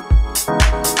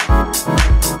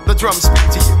 The drums speak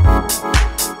to you.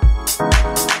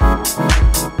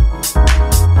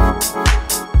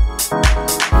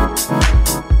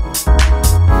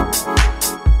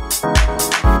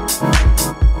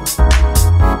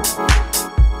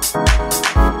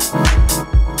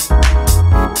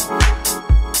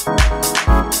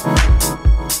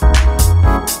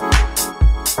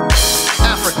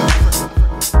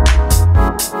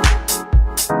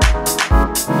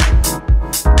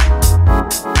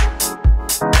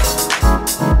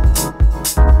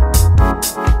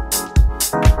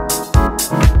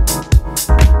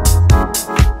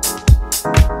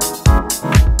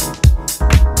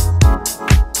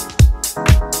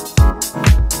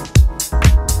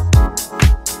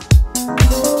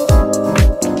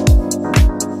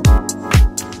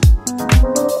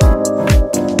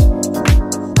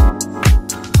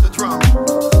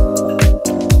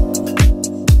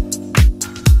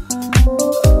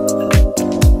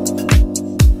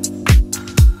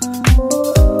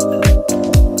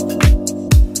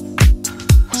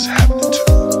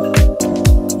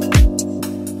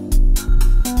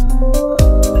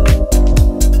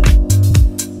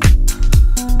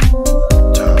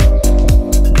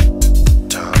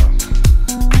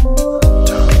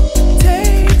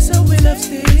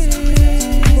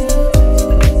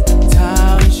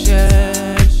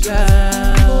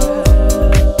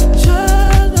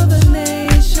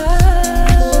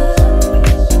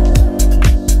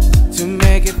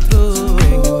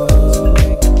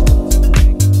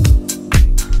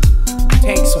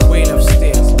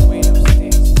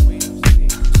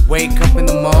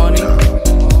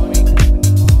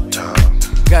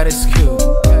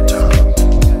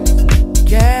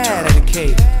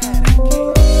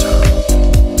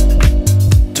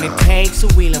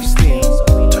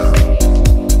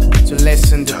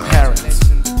 parents.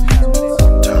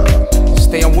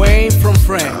 Stay away from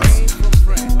friends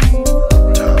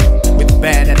with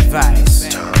bad advice.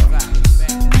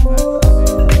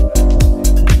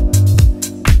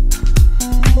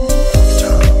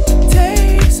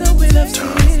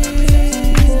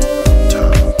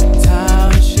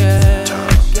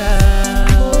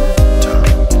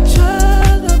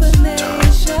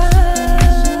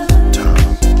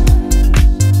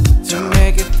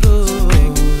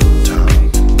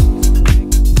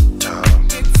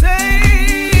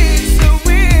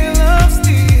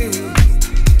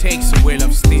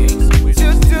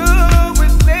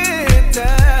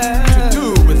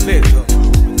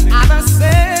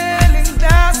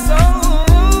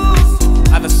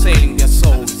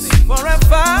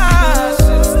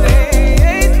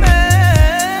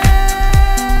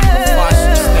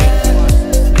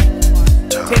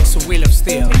 Takes a will of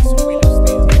steel.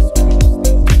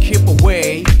 Keep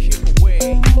away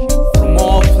from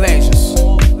all pleasures,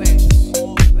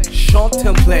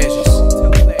 short-term pleasures.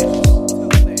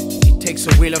 It takes a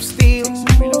will of steel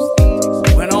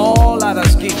when all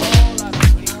others give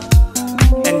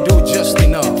and do just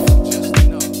enough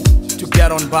to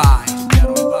get on by.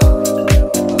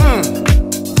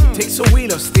 It takes a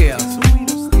will of steel.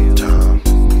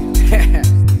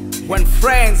 When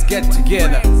friends get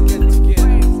together,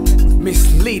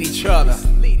 mislead each other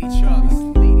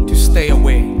to stay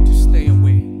away.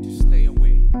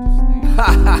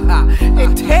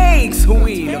 It takes a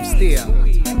wheel of steel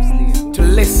to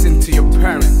listen to your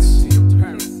parents.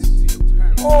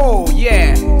 Oh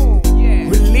yeah,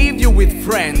 we leave you with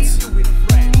friends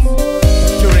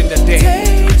during the day.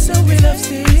 Takes a wheel of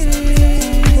steel.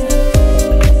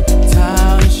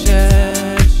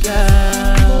 Township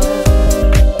girl,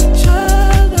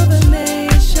 child of a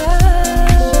nation,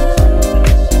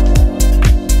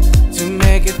 to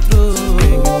make it through.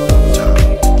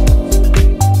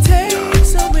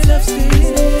 Takes a wheel of steel.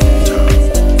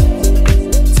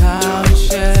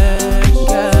 Township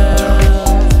girl,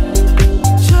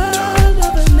 child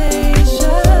of a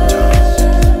nation,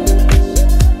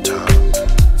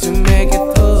 to make it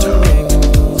through.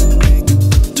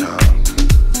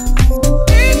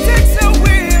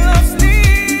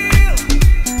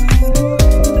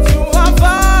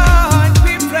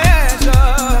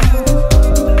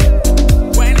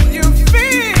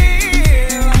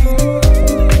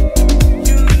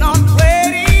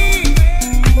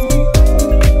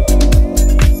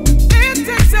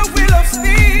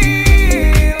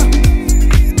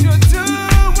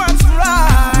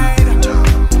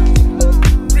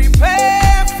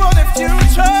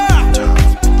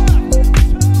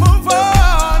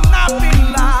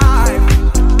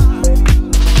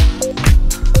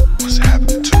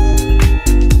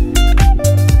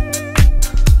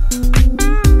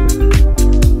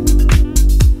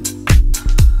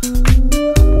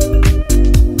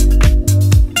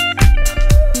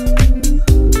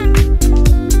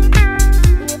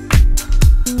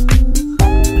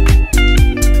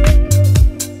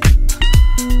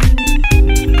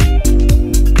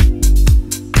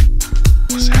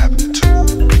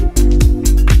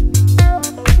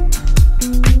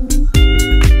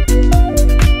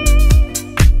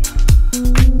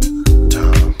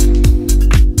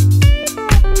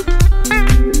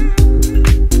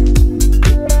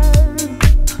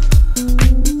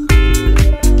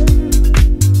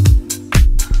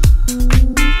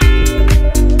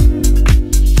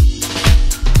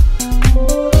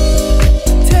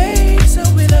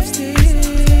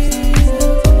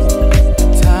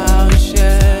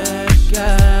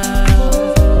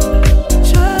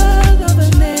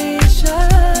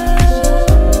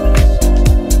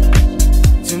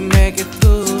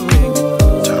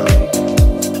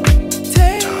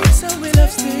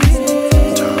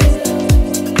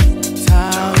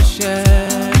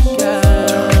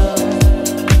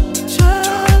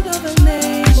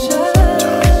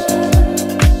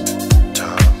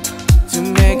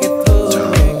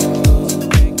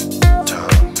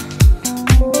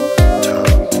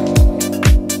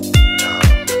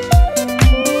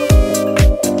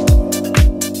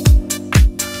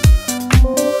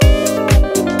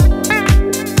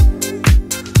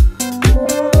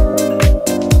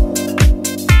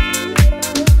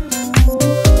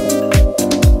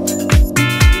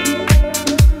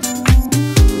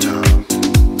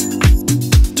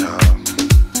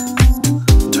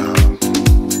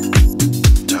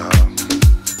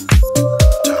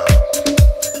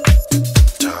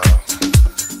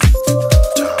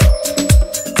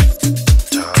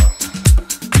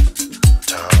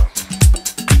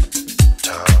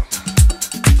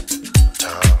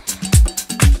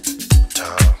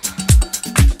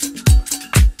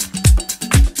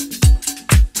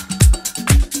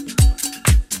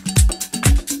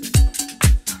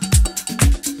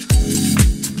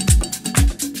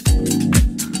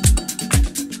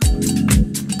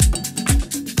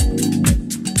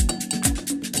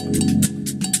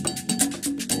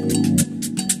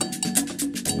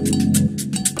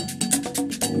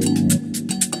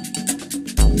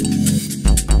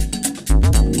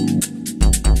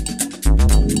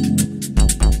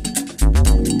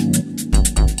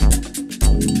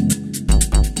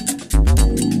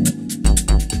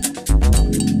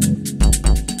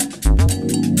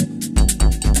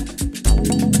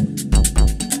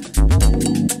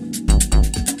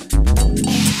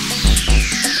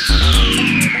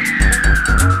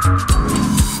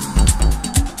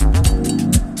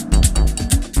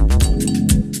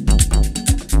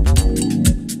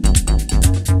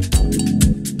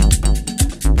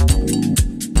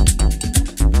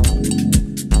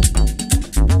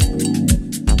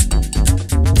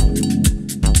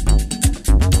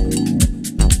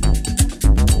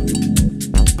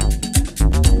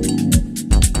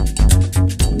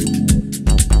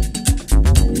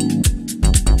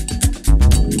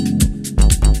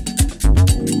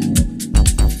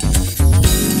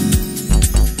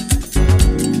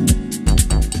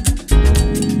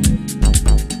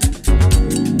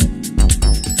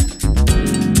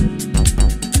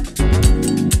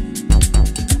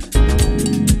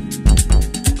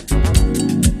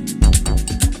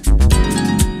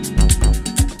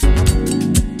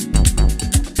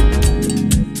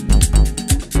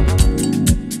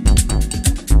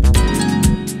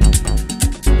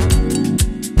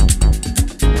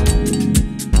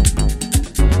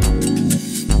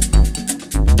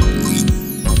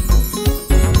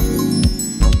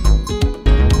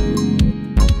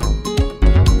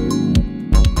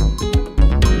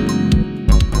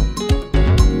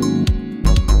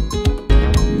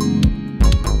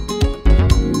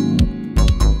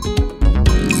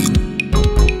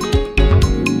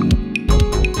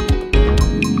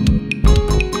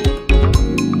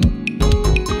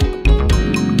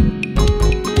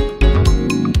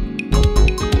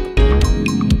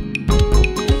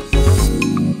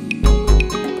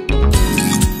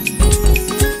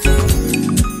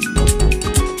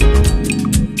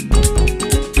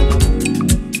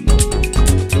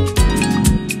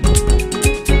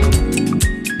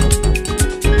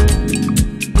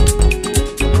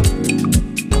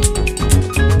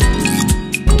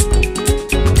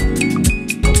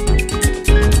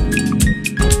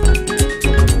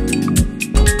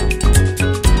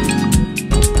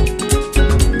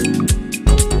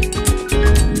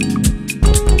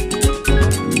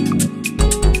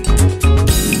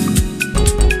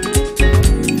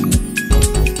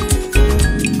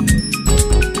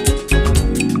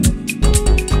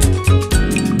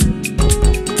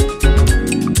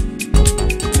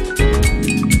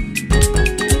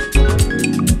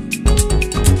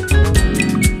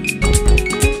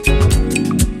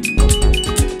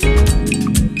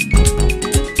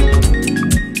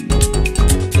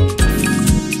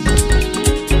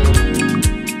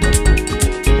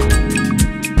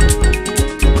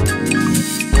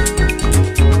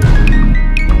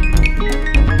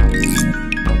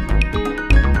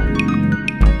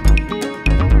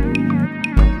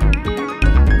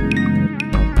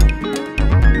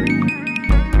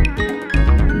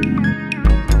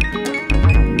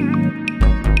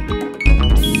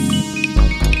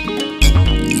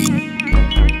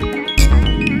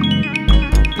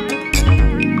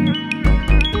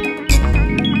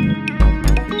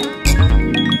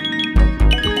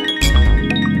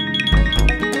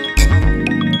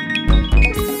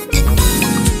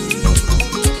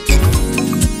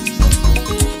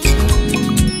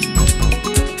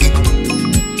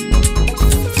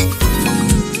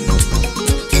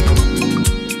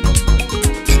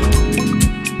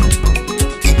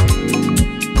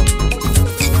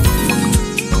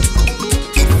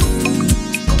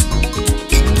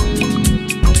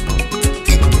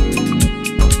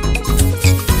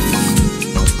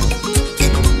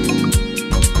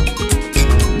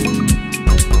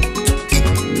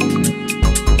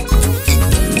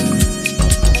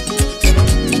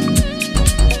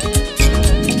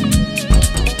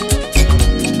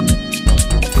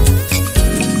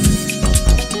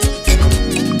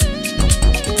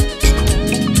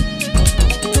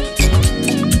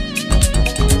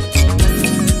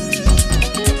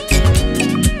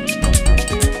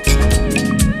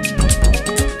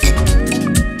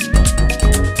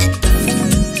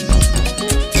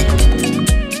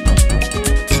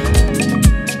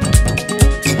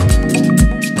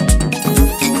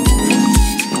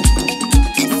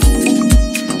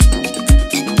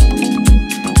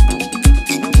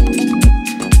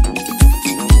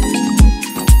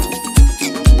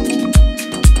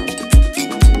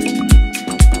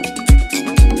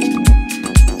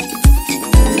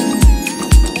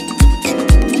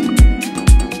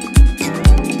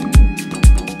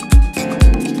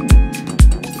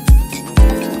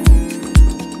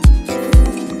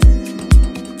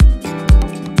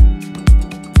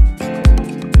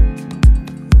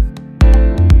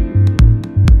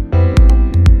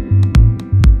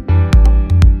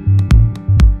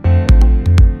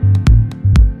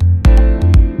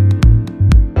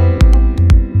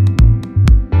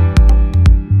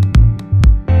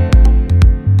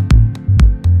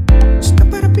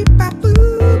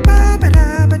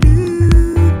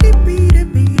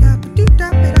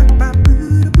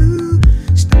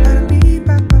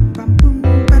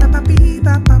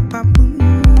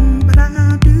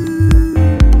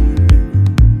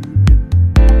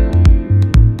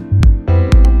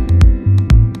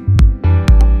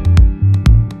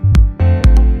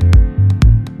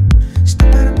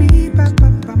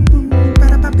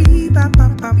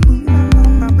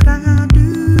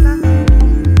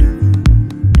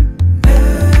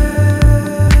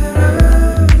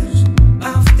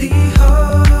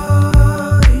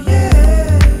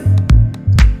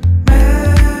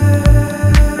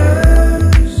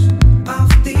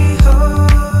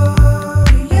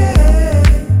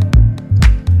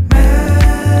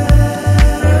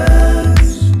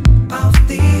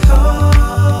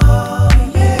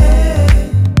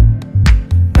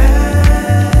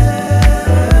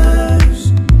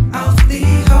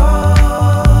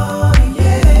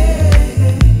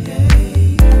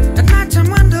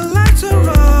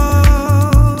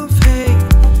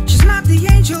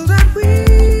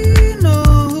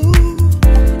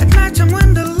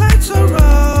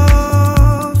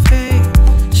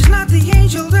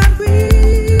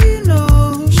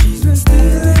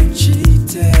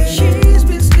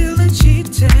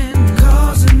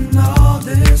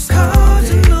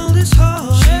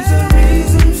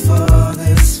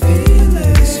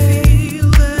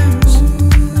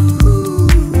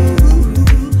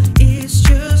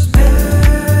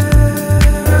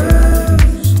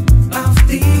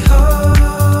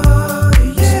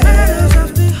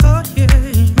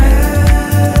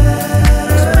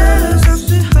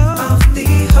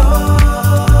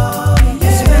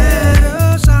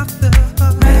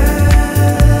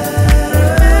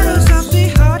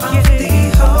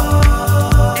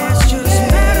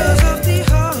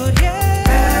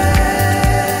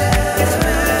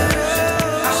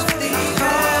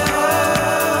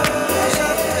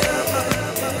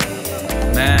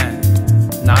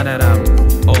 that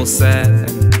I'm all sad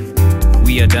and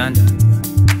we are done,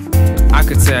 I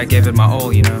could say I gave it my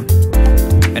all, you know,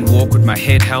 and walk with my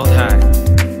head held high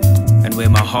and wear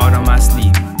my heart on my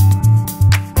sleeve.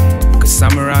 Cause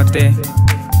somewhere out there,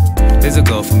 there's a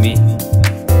girl for me,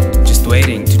 just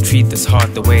waiting to treat this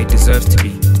heart the way it deserves to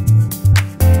be.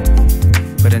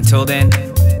 But until then,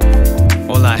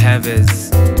 all I have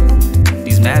is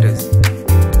these matters.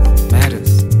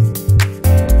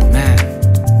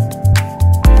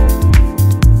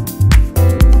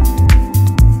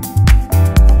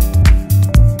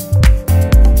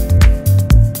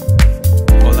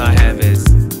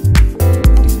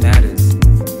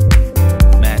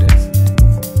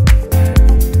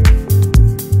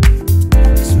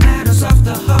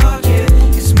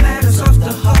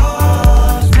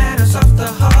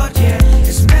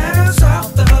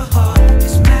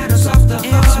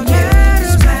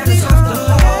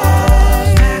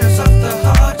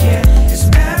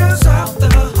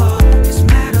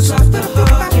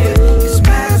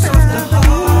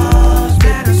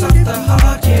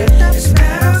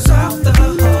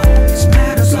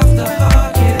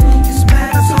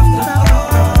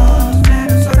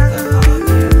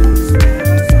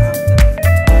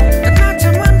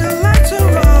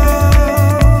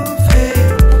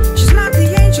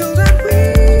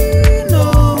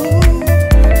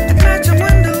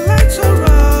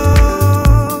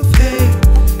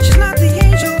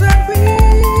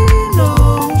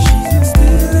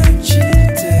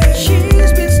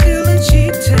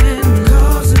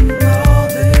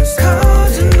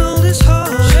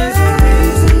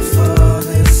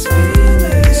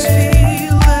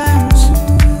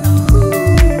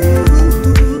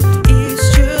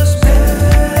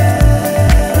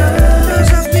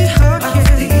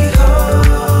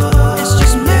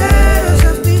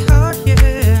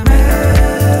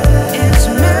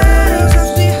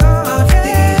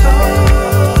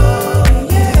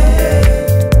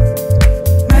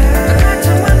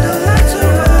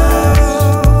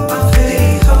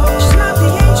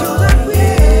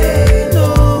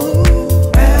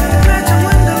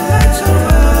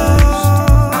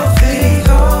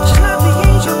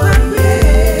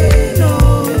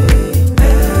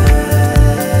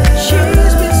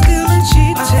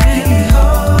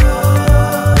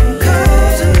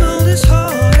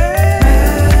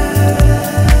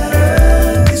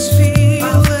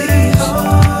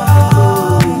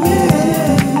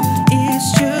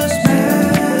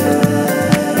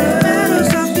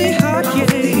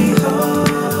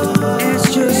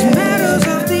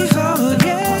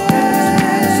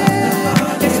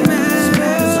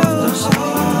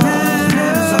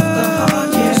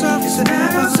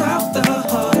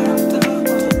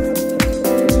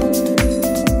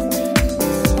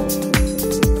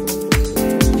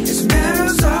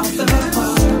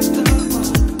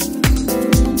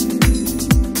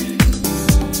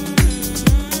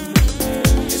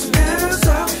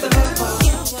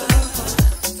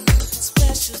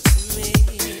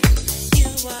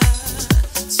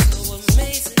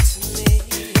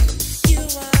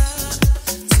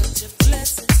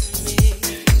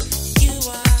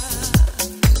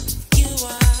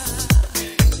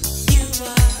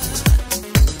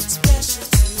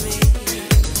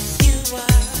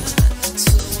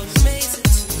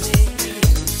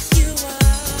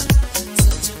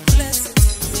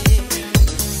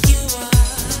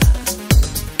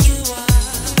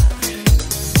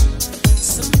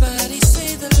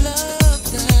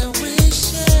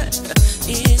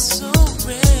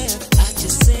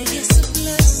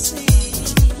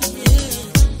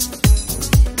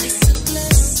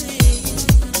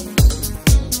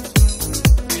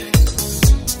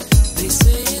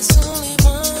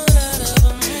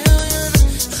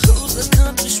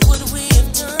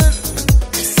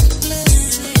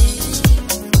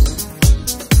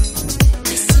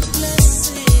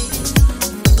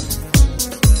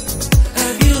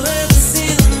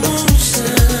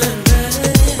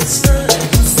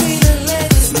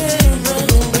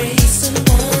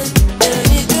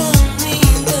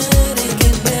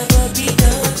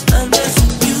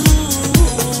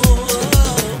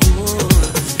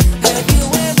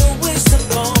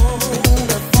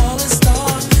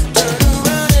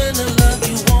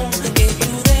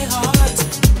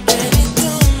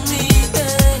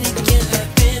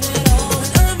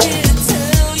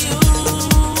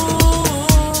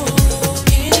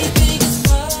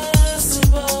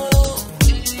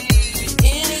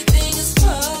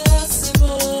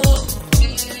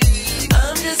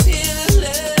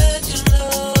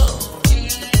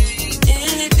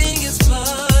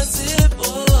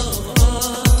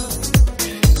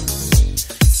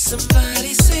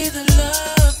 Somebody say the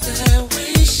love that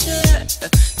we share.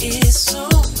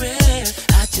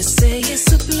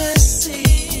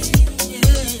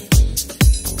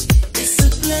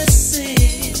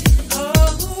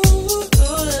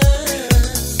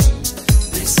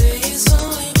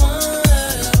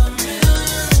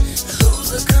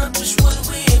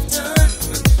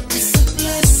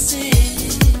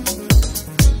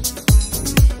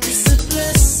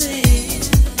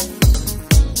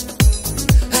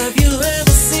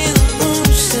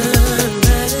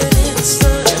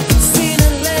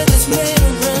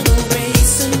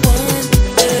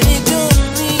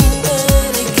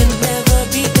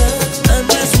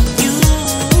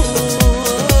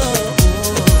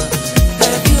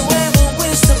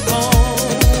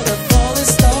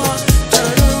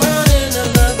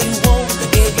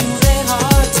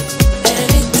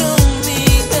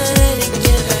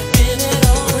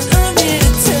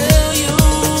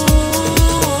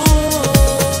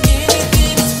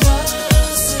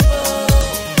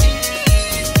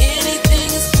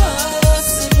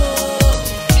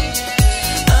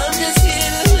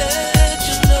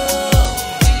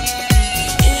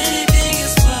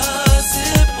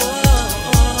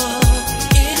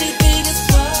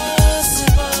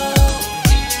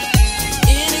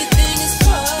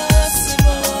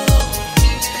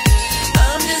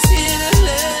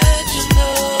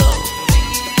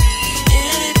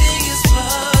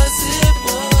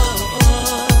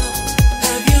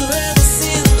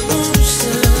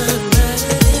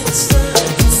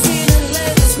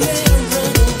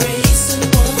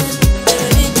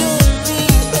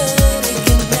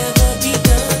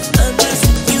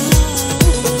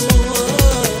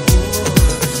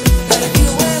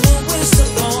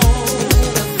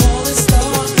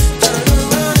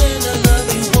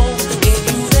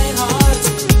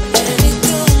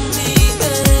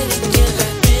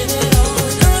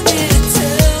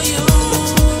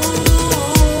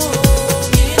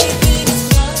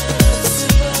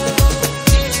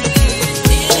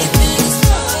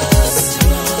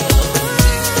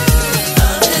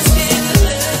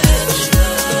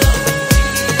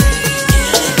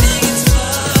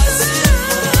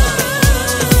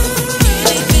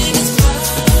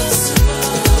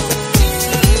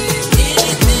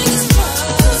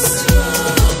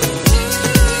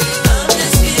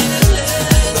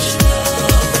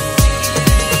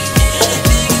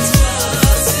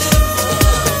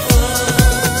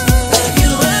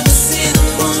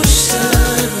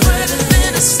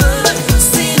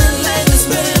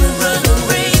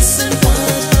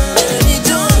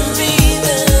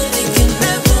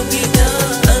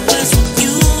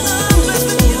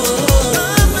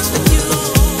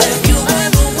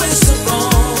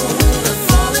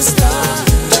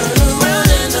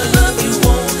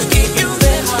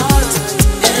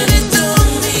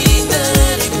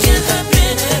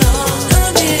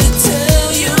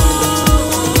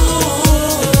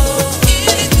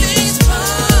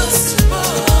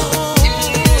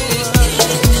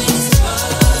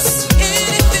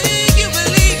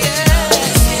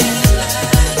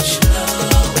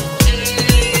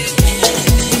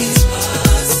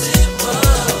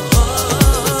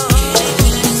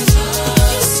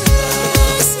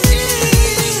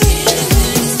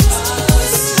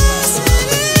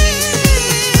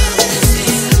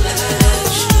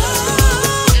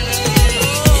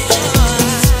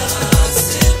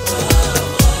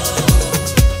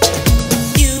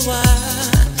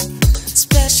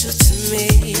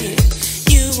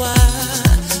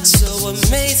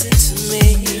 amazing to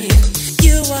me.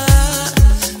 You are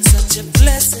such a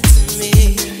blessing to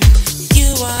me.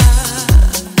 You are,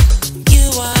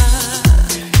 you are.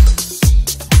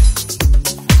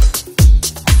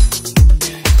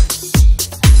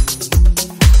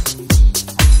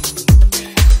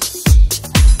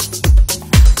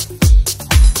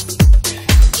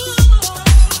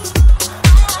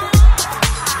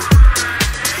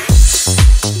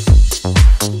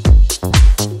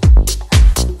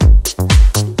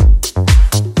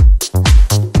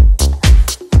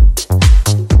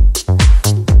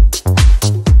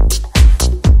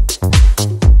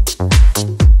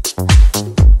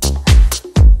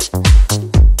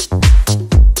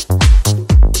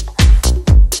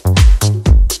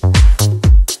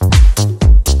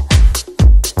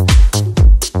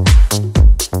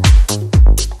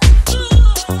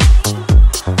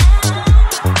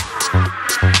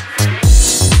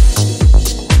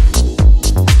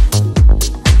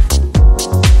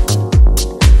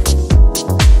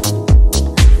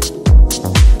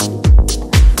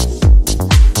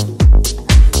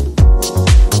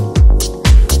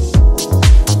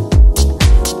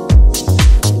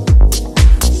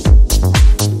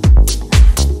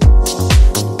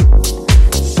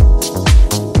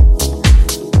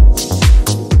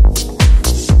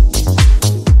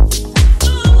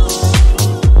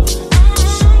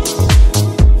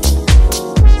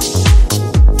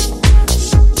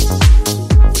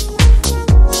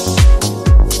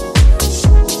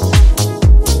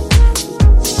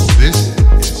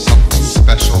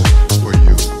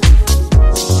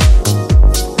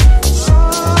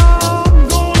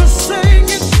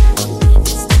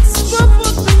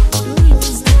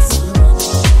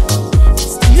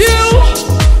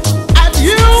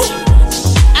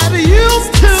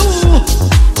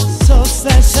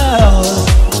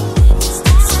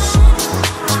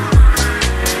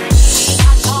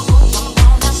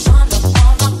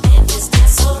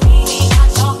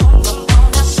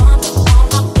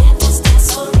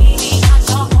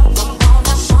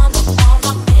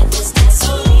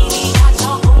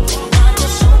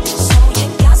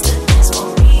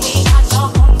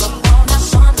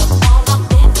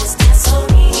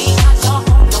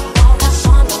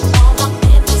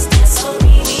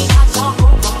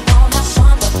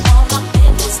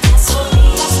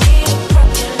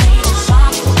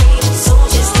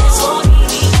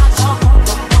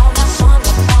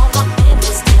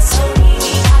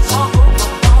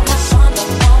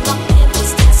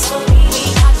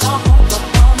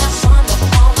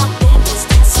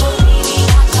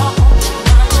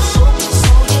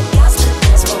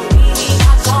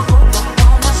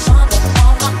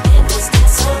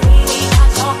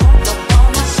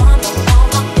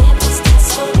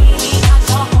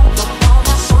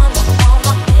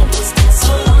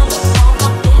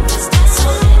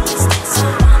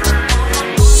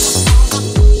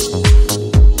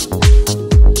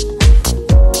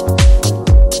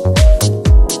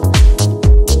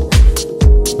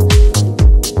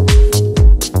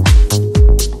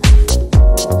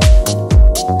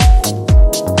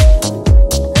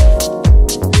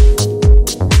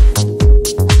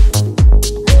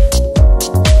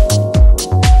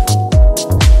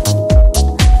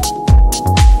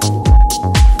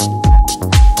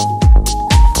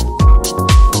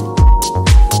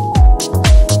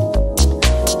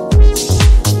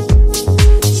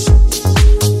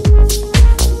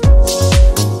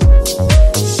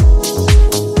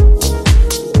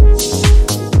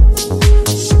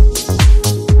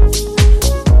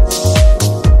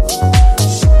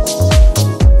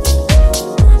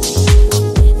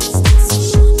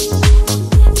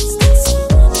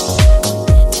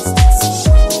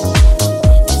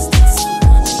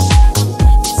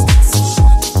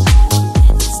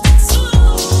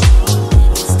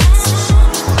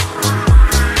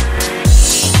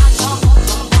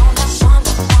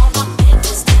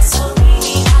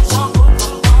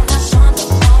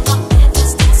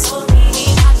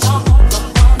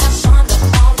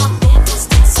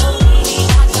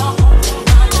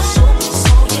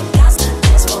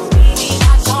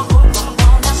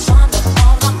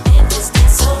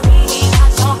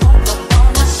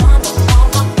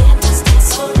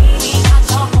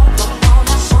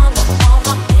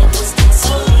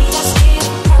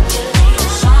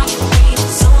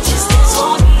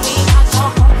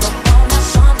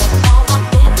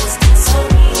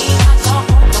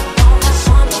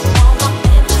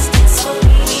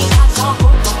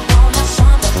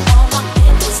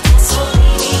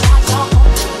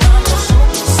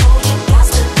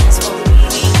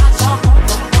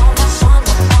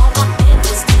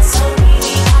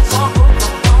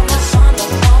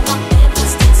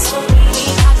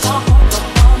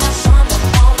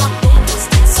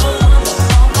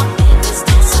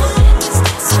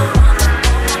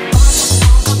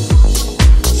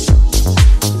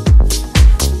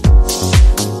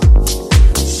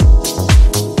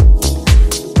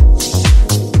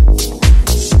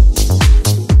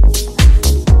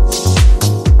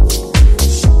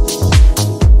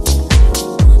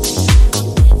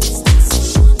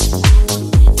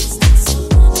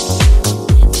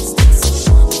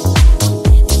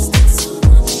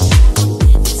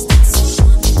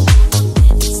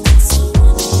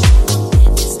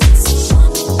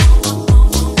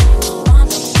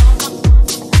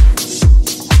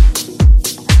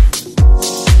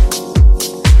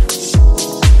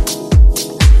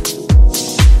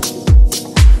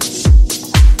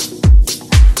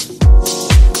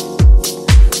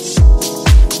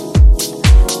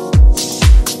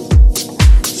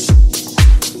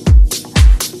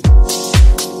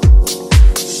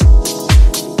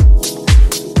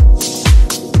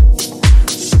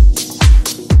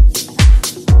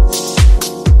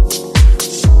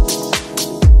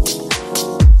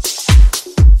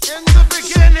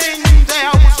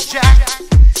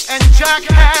 track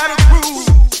had a groove,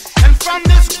 and from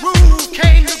this groove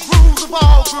came the grooves of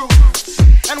all grooves.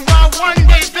 And while one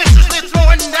day viciously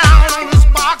throwing down on his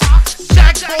box,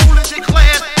 Jack boldly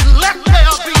declared, "Let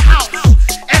there be house,"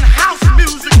 and house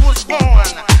music was born.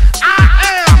 I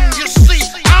am, you see,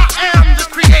 I am the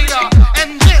creator, and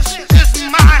this is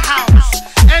my house.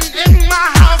 And in my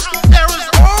house there is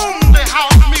only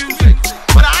house music.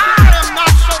 But I am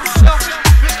not so selfish,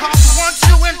 because once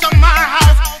you enter my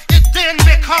house, it then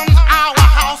becomes our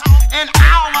house and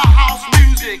our house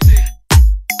music.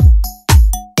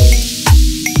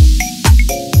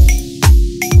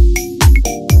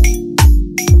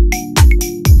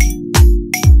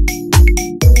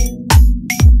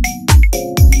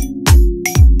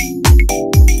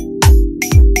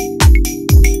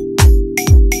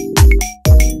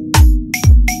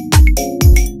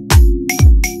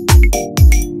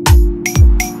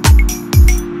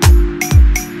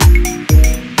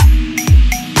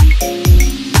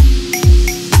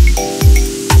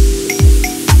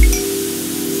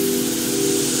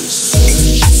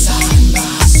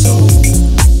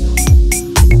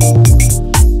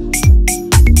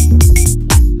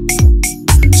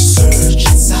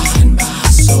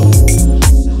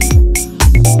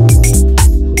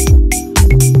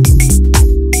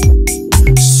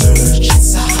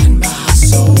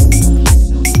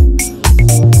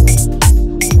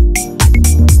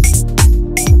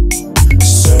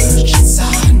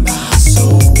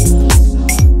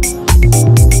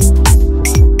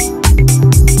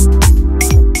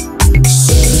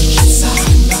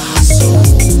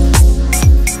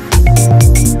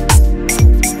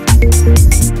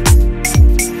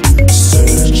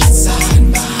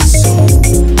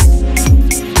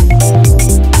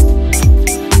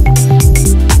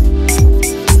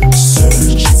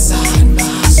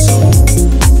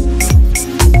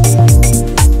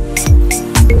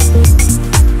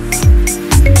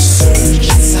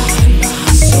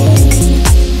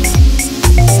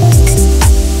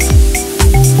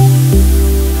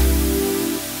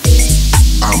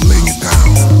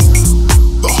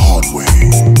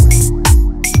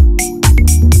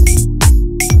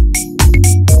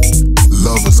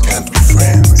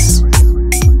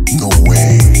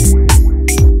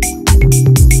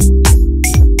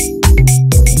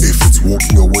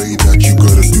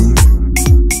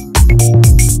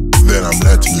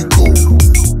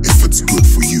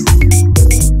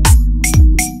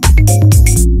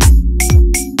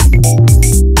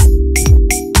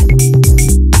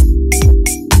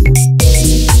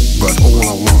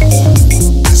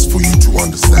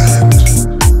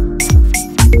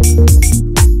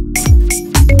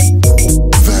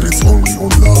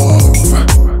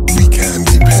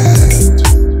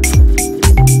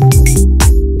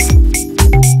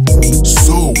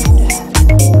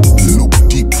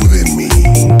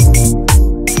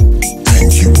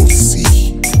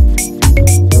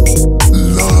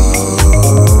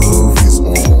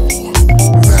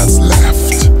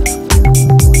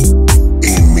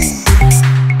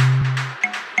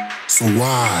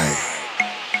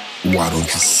 Why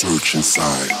don't you search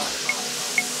inside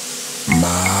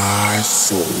my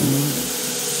soul?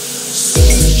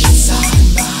 Search inside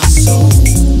my soul.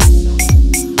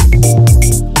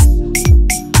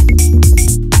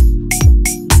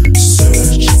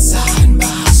 Search inside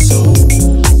my soul.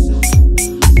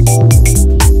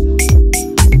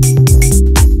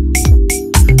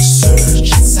 Search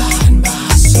inside my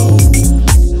soul.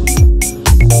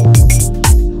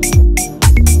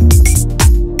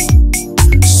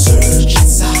 Search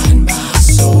inside my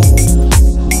soul. Search inside my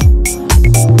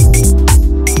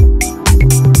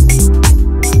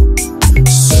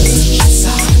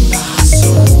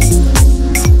soul.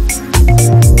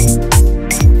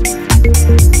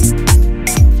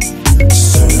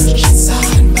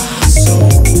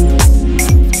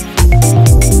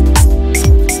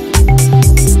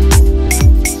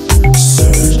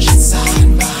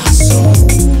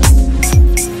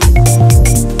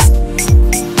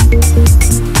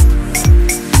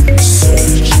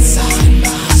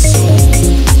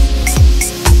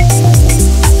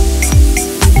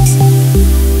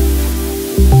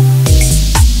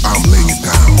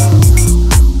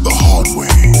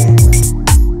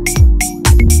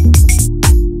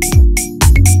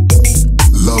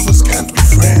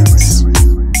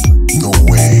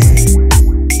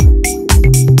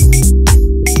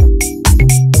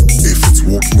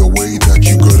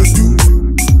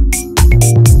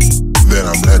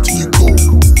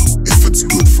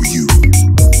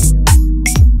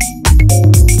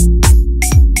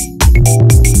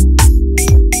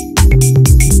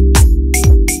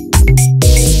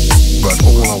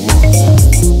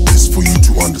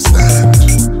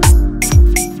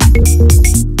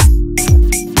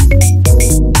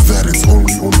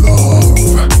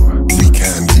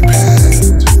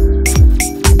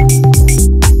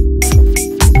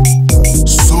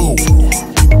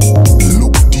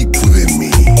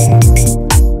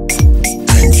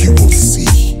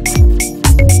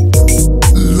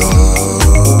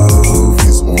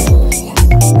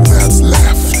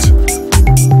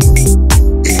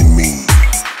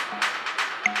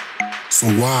 So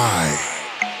why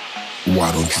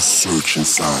don't you search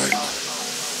inside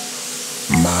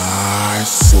my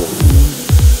soul?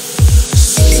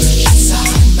 Search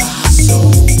inside my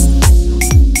soul.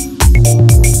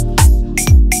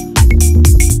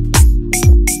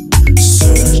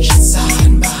 Search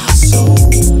inside my soul.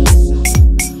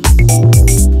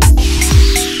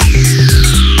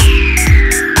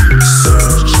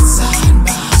 Search inside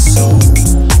my soul.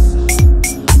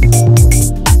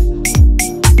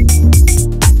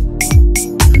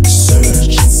 Search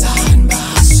inside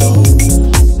my soul.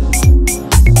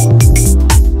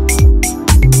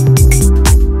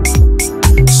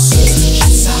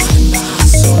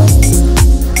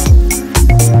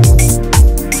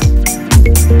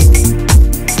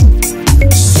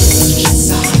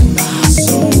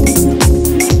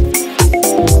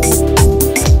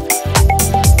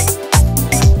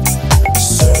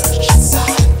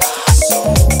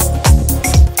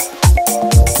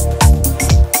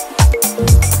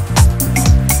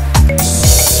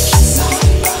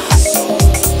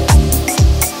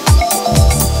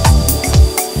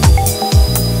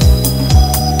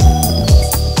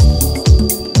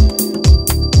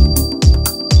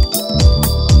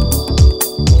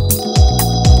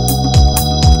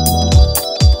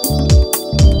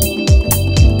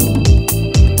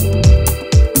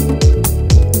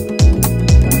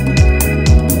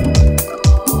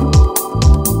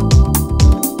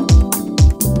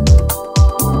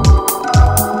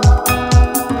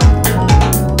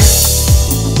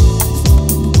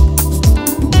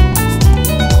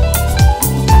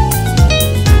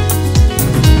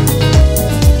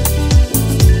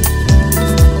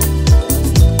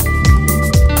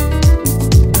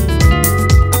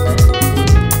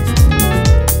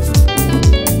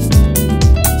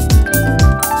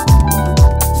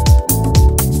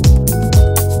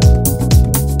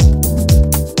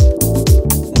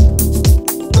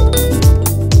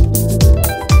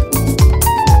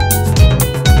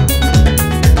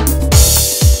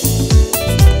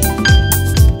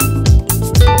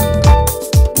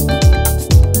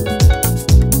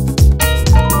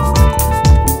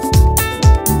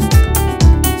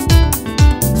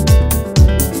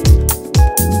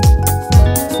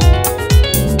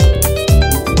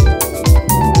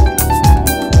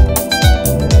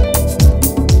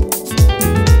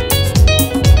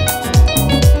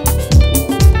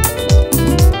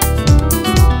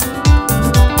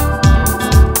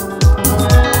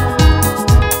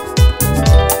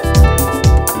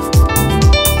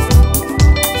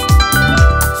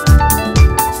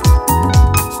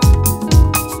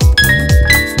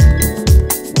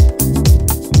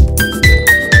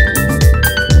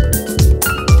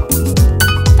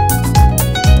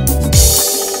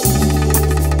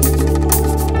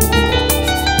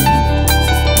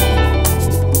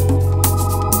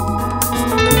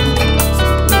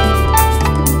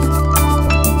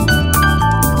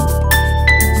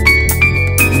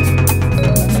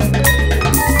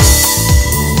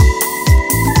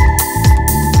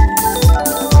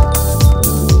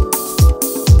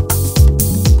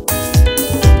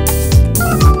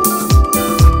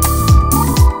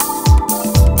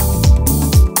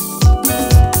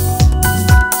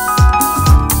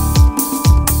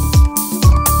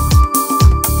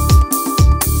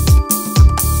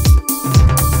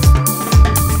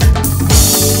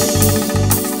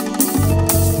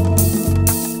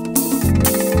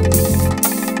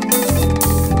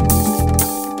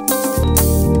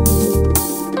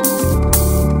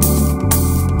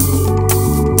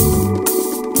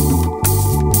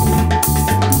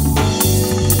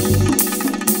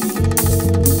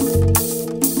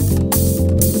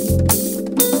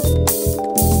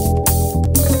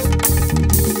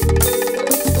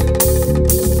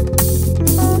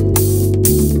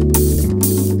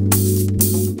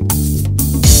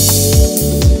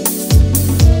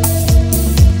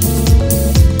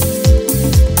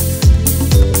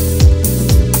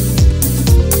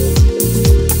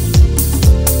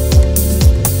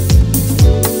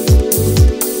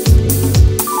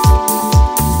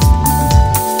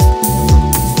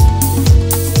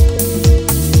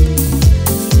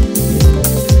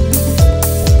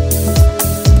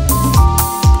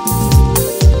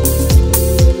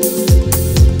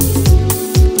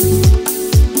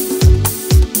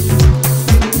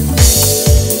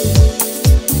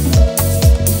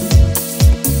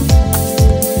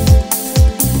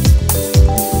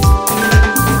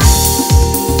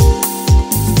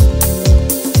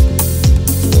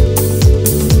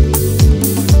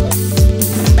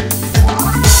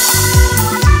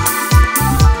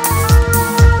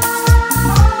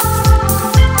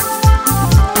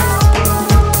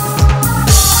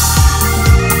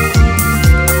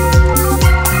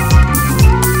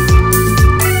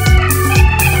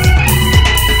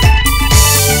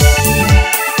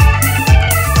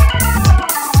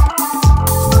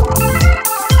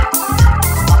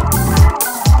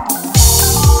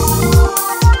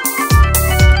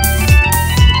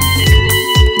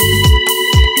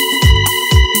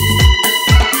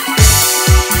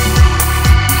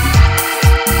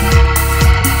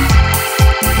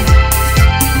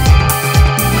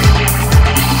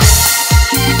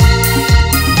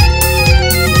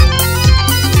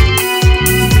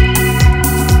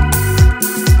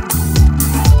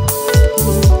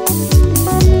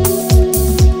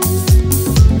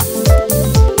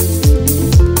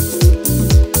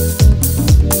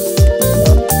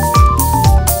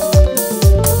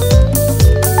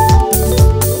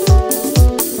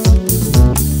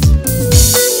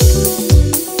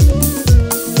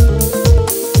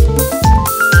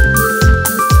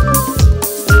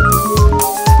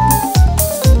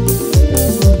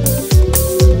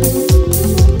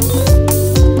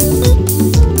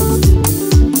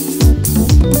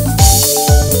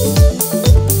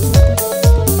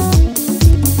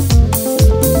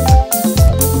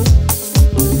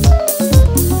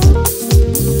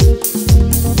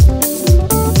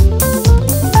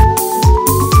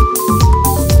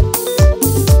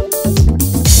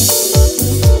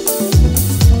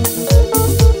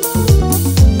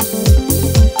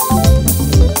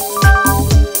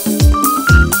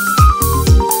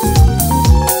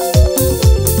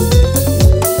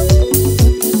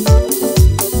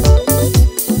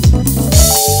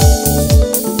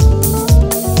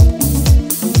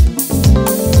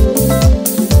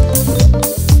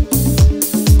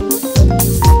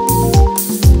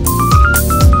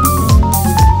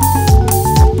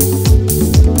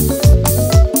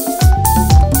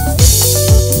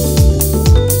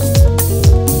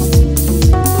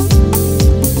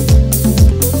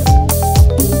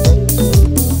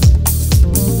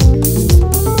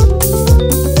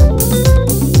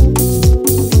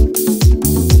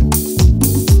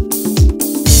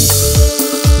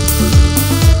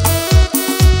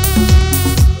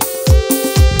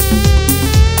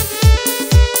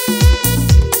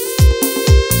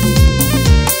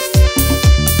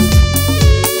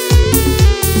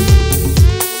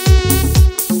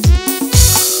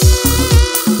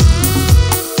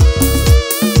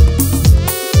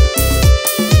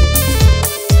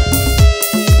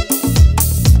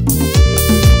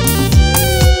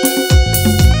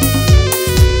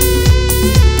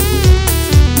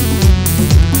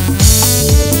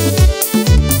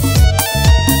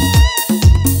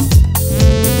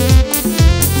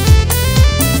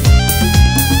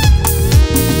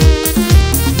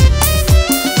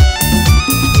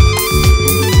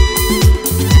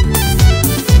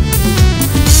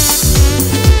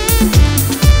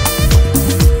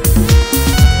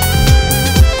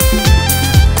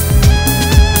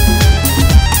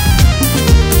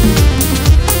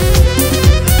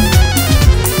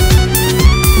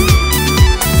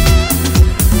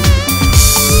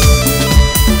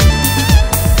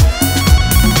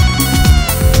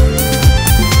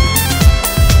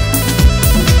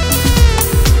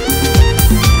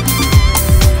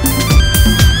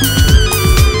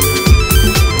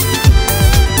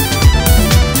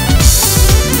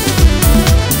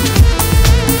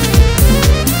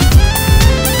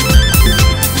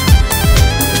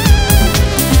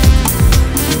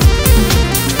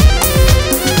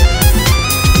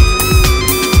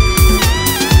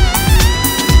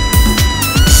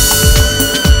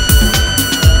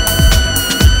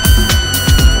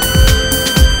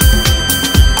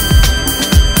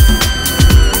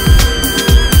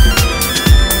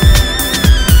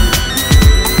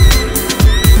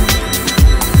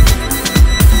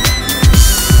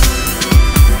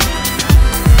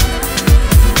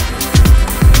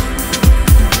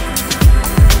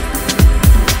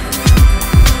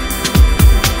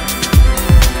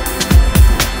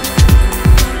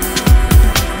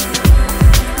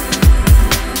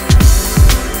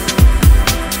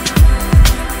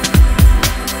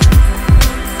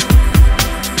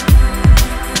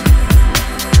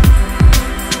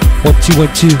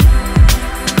 1212.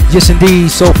 Yes, indeed,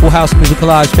 Soulful House Music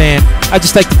Collage fam. I'd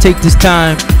just like to take this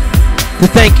time to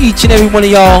thank each and every one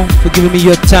of y'all for giving me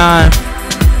your time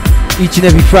each and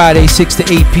every Friday, 6 to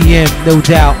 8 p.m., no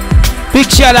doubt. Big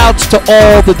shout outs to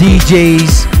all the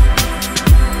DJs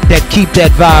that keep that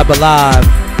vibe alive.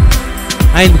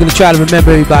 I ain't gonna try to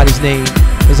remember everybody's name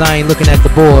because I ain't looking at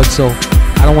the board, so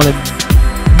I don't want to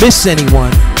miss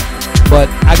anyone.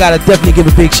 But I gotta definitely give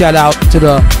a big shout out to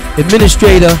the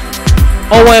administrator,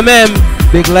 OMM,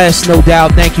 Big Les, no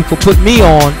doubt. Thank you for putting me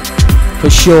on, for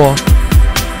sure.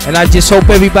 And I just hope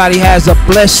everybody has a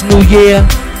blessed new year.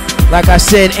 Like I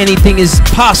said, anything is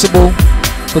possible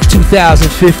for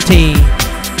 2015.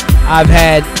 I've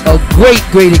had a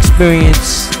great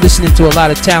experience listening to a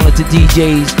lot of talented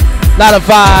DJs, a lot of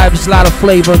vibes, a lot of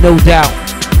flavor, no doubt.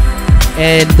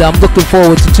 And I'm looking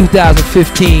forward to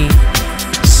 2015,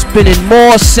 spinning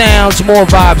more sounds, more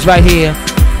vibes right here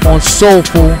on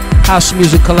Soulful House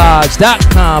Music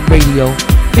Collage.com radio.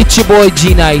 It's your boy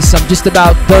G Nice. I'm just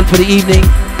about done for the evening.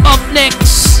 Up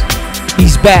next,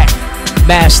 he's back.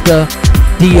 Master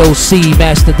DOC,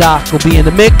 Master Doc will be in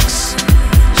the mix.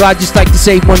 So I'd just like to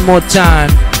say one more time,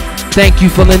 thank you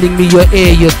for lending me your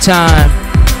ear, your time.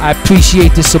 I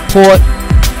appreciate the support.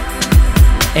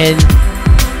 And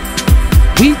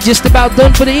we just about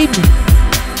done for the evening.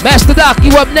 Master Doc,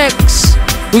 you up next.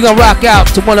 We're gonna rock out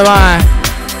to one of my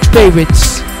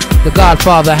favorites, the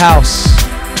Godfather House,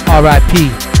 R.I.P.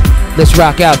 Let's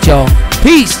rock out, y'all.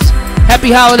 Peace.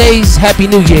 Happy holidays. Happy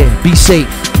New Year. Be safe.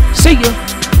 See ya.